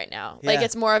walk away right now. Yeah. Like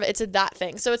it's a that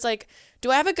thing. So it's like, do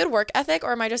I have a good work ethic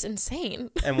or am I just insane?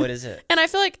 And what is it? And I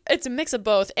feel like it's a mix of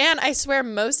both. And I swear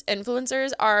most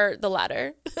influencers are the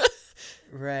latter.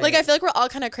 Right. Like I feel like we're all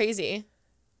kind of crazy.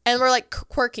 And we're like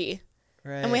quirky.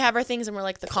 Right. And we have our things and we're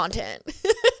like the content.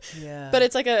 Yeah. But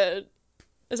it's like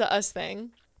it's a us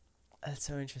thing. That's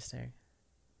so interesting.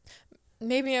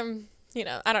 Maybe I'm,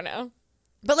 I don't know.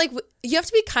 But like you have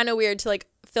to be kind of weird to like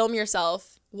film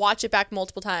yourself, watch it back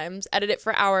multiple times, edit it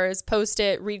for hours, post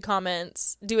it, read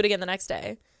comments, do it again the next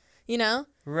day. You know?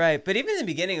 Right. But even in the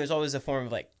beginning, it was always a form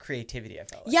of like creativity, I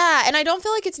felt like. Yeah. And I don't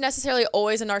feel like it's necessarily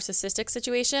always a narcissistic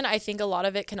situation. I think a lot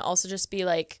of it can also just be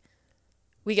like,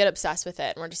 we get obsessed with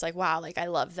it and we're just like, wow, like I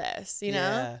love this, you know?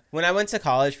 Yeah. When I went to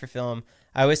college for film,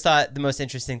 I always thought the most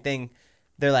interesting thing,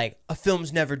 they're like, a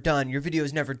film's never done. Your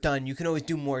video's never done. You can always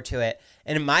do more to it.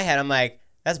 And in my head, I'm like,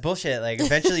 that's bullshit. Like,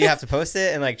 eventually you have to post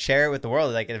it and like share it with the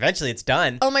world. Like, eventually it's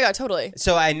done. Oh my God, totally.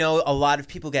 So I know a lot of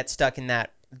people get stuck in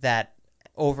that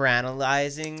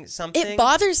overanalyzing something. It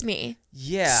bothers me.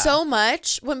 Yeah. So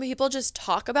much when people just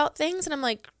talk about things and I'm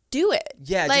like, do it.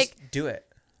 Yeah, like, just do it.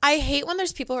 I hate when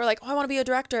there's people who are like, oh, I want to be a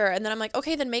director. And then I'm like,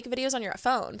 okay, then make videos on your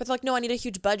phone. But they're like, no, I need a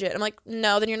huge budget. I'm like,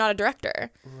 no, then you're not a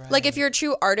director. Right. Like if you're a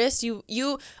true artist,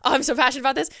 I'm so passionate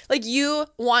about this. Like you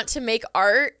want to make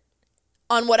art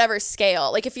on whatever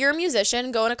scale. Like if you're a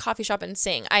musician, go in a coffee shop and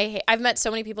sing. I've met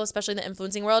so many people, especially in the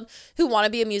influencing world, who want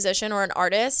to be a musician or an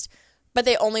artist, but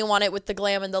they only want it with the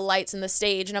glam and the lights and the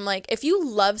stage. And I'm like, if you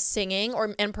love singing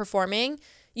and performing,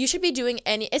 you should be doing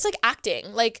it's like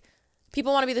acting. Like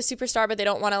people want to be the superstar, but they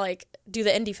don't want to like do the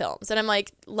indie films. And I'm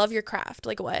like, love your craft.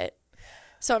 Like what?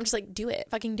 So I'm just like, do it.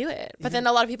 Fucking do it. But then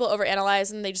a lot of people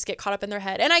overanalyze and they just get caught up in their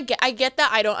head. And I get that.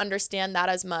 I don't understand that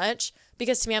as much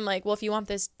because to me, I'm like, well, if you want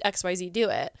this XYZ, do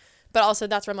it. But also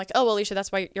that's where I'm like, oh, well, Alisha,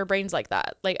 that's why your brain's like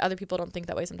that. Like other people don't think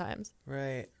that way sometimes.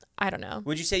 Right. I don't know.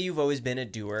 Would you say you've always been a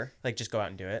doer? Like just go out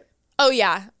and do it? Oh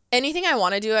yeah. Anything I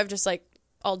want to do, I've just like,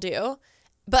 I'll do.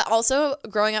 But also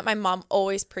growing up, my mom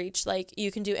always preached like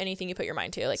you can do anything you put your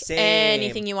mind to. Like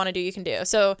anything you want to do, you can do.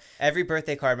 So every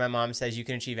birthday card, my mom says you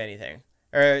can achieve anything.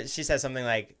 Or she says something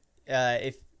like,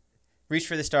 if reach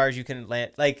for the stars, you can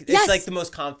land. Like it's like the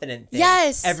most confident thing.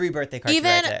 Yes. Every birthday card.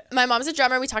 Even my mom's a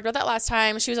drummer. We talked about that last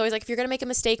time. She was always like, if you're gonna make a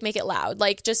mistake, make it loud.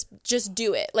 Like just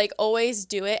do it. Like always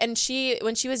do it. And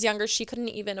when she was younger, she couldn't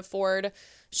even afford.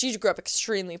 She grew up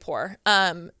extremely poor.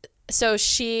 So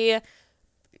she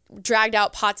dragged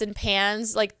out pots and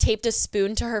pans, like taped a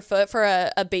spoon to her foot for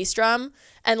a bass drum,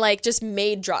 and like just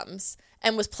made drums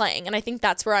and was playing. And I think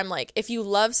that's where I'm like, if you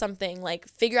love something, like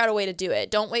figure out a way to do it.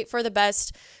 Don't wait for the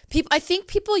best. I think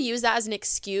people use that as an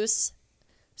excuse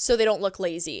so they don't look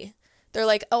lazy. They're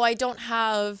like, oh, I don't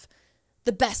have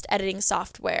the best editing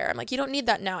software. I'm like, you don't need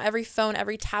that now. Every phone,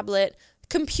 every tablet,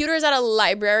 computers at a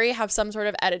library have some sort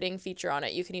of editing feature on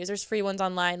it you can use. There's free ones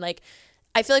online. Like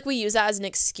I feel like we use that as an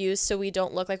excuse so we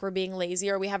don't look like we're being lazy,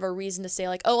 or we have a reason to say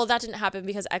like, oh, well, that didn't happen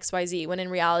because XYZ, when in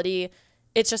reality,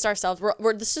 it's just ourselves.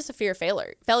 This is just a fear of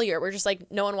failure. We're just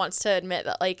like, no one wants to admit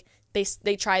that like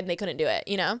they tried and they couldn't do it,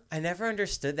 you know? I never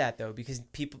understood that though, because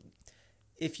people,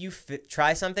 if you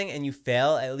try something and you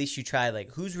fail, at least you try.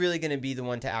 Like who's really going to be the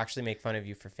one to actually make fun of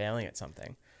you for failing at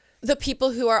something? The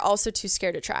people who are also too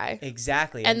scared to try.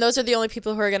 Exactly. And those are the only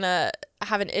people who are going to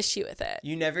have an issue with it.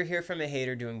 You never hear from a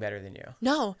hater doing better than you.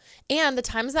 No. And the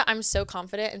times that I'm so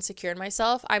confident and secure in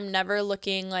myself, I'm never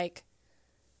looking like,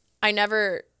 I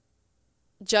never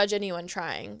judge anyone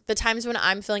trying. The times when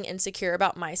I'm feeling insecure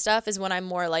about my stuff is when I'm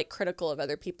more like critical of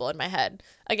other people in my head.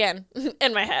 Again,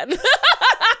 in my head. In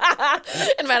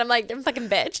my head, I'm like, I'm fucking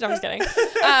bitch. No, I'm just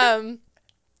kidding.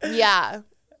 Yeah.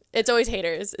 It's always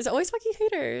haters. It's always fucking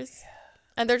haters.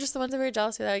 And they're just the ones that we're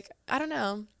jealous of. Like, I don't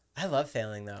know. I love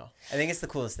failing though. I think it's the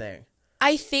coolest thing.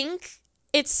 I think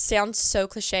it sounds so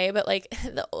cliche, but like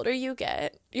the older you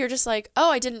get, you're just like,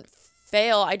 oh, I didn't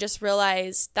fail. I just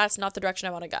realized that's not the direction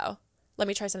I want to go. Let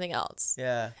me try something else.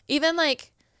 Yeah. Even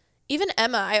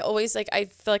Emma, I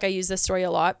feel like I use this story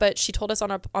a lot, but she told us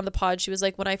on the pod, she was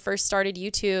like, when I first started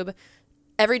YouTube,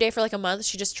 every day for like a month,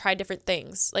 she just tried different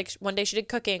things. Like one day she did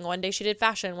cooking, one day she did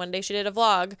fashion, one day she did a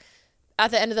vlog.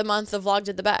 At the end of the month, the vlog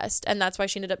did the best. And that's why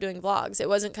she ended up doing vlogs. It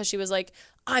wasn't because she was like,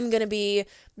 I'm going to be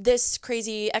this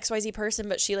crazy XYZ person,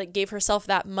 but she like gave herself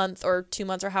that month or 2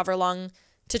 months or however long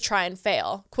to try and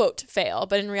fail, quote, fail.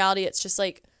 But in reality, it's just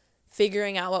like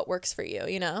figuring out what works for you,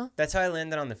 you know? That's how I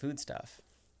landed on the food stuff.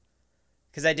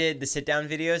 Because I did the sit-down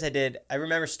videos. I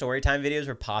remember story time videos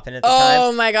were popping at the time.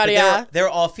 Oh, my God, yeah. They were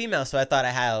all female, so I thought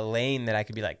I had a lane that I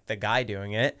could be like the guy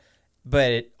doing it.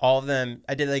 But all of them,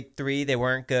 I did like 3. They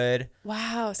weren't good.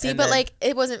 Wow. See, but like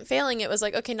it wasn't failing. It was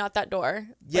like, okay, not that door.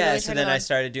 Yeah, so then I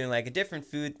started doing like a different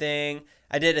food thing.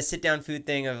 I did a sit-down food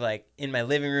thing of like in my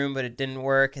living room, but it didn't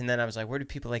work. And then I was like, where do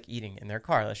people like eating? In their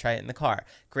car. Let's try it in the car.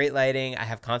 Great lighting. I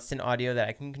have constant audio that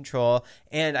I can control.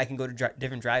 And I can go to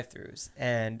different drive-thrus.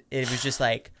 And it was just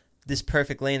like this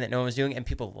perfect lane that no one was doing. And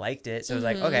people liked it. So it was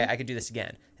like, okay, I could do this again.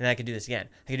 And then I could do this again.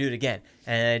 I could do it again.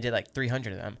 And I did like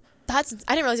 300 of them. I didn't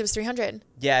realize it was 300.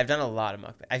 Yeah, I've done a lot of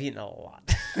mukbang. I've eaten a lot.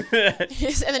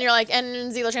 And then you're like,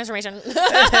 and Zelo transformation. And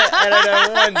I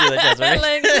know one Zelo transformation.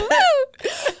 Like,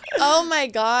 woo! Oh my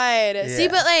God. Yeah. See,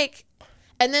 but like,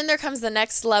 And then there comes the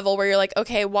next level where you're like,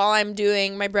 okay, while I'm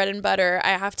doing my bread and butter,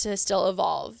 I have to still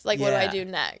evolve. Like, what do I do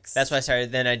next? That's why I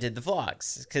started. Then I did the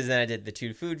vlogs, because then I did the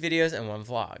 2 food videos and 1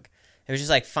 vlog. It was just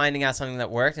like finding out something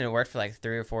that worked, and it worked for like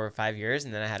 3 or 4 or 5 years,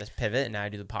 and then I had to pivot, and now I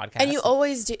do the podcast. And you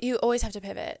always have to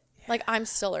pivot. Yeah. Like, I'm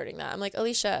still learning that. I'm like,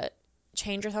 Alisha,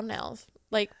 change your thumbnails.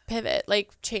 Like, pivot.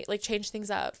 Like change things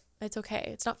up. It's okay.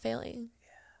 It's not failing.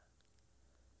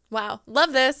 Wow.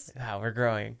 Love this. Wow, we're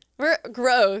growing. We're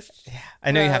growth. Yeah.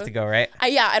 I know you have to go, right?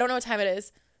 I don't know what time it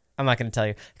is. I'm not going to tell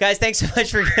you. Guys, thanks so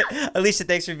much for... Alisha,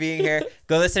 thanks for being here.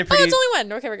 Go listen to Pretty... Oh, it's only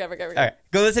one. Okay, we're good. All right.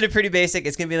 Go listen to Pretty Basic.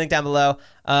 It's going to be linked down below.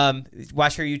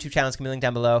 Watch her YouTube channel. It's going to be linked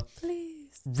down below.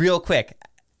 Please. Real quick.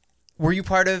 Were you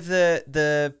part of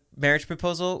the marriage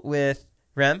proposal with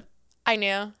Rem? I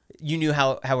knew. You knew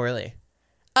how early?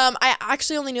 I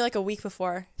actually only knew like a week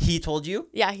before. He told you?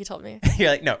 Yeah, he told me. You're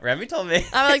like, no, Remy told me.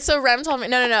 I'm like, so Rem told me.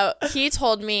 No. He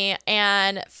told me.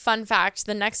 And fun fact,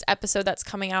 the next episode that's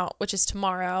coming out, which is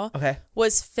tomorrow,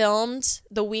 was filmed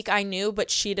the week I knew, but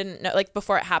she didn't know, like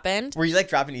before it happened. Were you like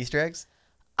dropping Easter eggs?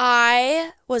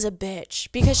 I was a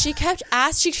bitch because she kept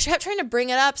trying to bring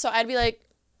it up. So I'd be like,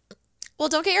 well,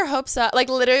 don't get your hopes up. Like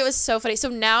literally it was so funny. So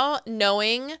now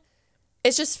knowing...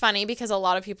 It's just funny because a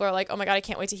lot of people are like, oh my God, I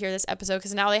can't wait to hear this episode.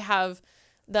 Because now they have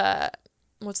the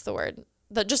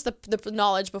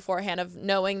knowledge beforehand of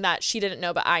knowing that she didn't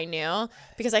know, but I knew.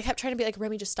 Because I kept trying to be like,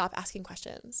 Remy, just stop asking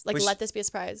questions. Like, let this be a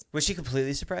surprise. Was she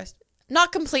completely surprised?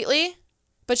 Not completely,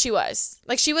 but she was.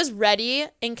 Like, she was ready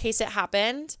in case it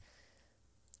happened.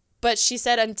 But she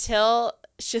said so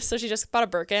she just bought a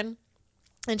Birkin.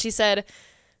 And she said,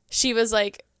 she was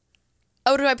like,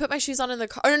 oh, do I put my shoes on in the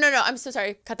car? Oh, no, I'm so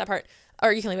sorry. Cut that part.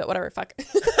 Or you can leave it, whatever, fuck.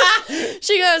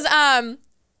 She goes,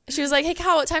 she was like, hey,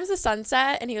 Cal, what time's the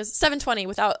sunset? And he goes, 7:20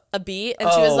 without a beat. And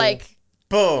she was like,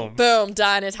 boom,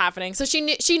 done, it's happening. So she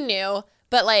knew,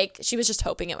 but like, she was just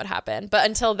hoping it would happen. But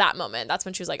until that moment, that's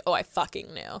when she was like, oh, I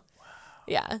fucking knew. Wow.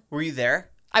 Yeah. Were you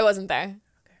there? I wasn't there. Okay.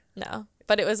 No.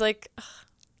 But it was like,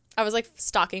 I was like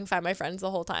stalking Find My Friends the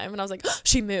whole time. And I was like,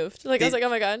 she moved. Like, I was like, oh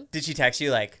my God. Did she text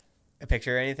you like a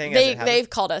picture or anything? They've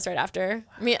called us right after.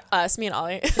 Me and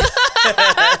Ollie.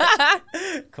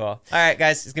 Cool. All right,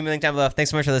 guys. It's going to be linked down below. Thanks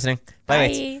so much for listening. Bye.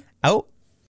 Mates. Oh.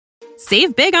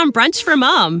 Save big on brunch for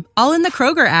mom, all in the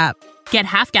Kroger app. Get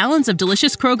half gallons of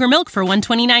delicious Kroger milk for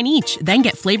 $1.29 each. Then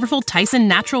get flavorful Tyson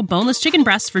natural boneless chicken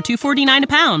breasts for $2.49 a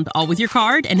pound, all with your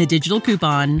card and a digital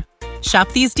coupon.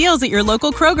 Shop these deals at your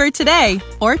local Kroger today,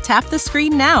 or tap the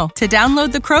screen now to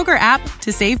download the Kroger app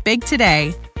to save big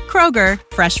today. Kroger,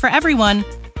 fresh for everyone.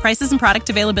 Prices and product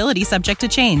availability subject to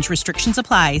change. Restrictions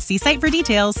apply. See site for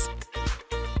details.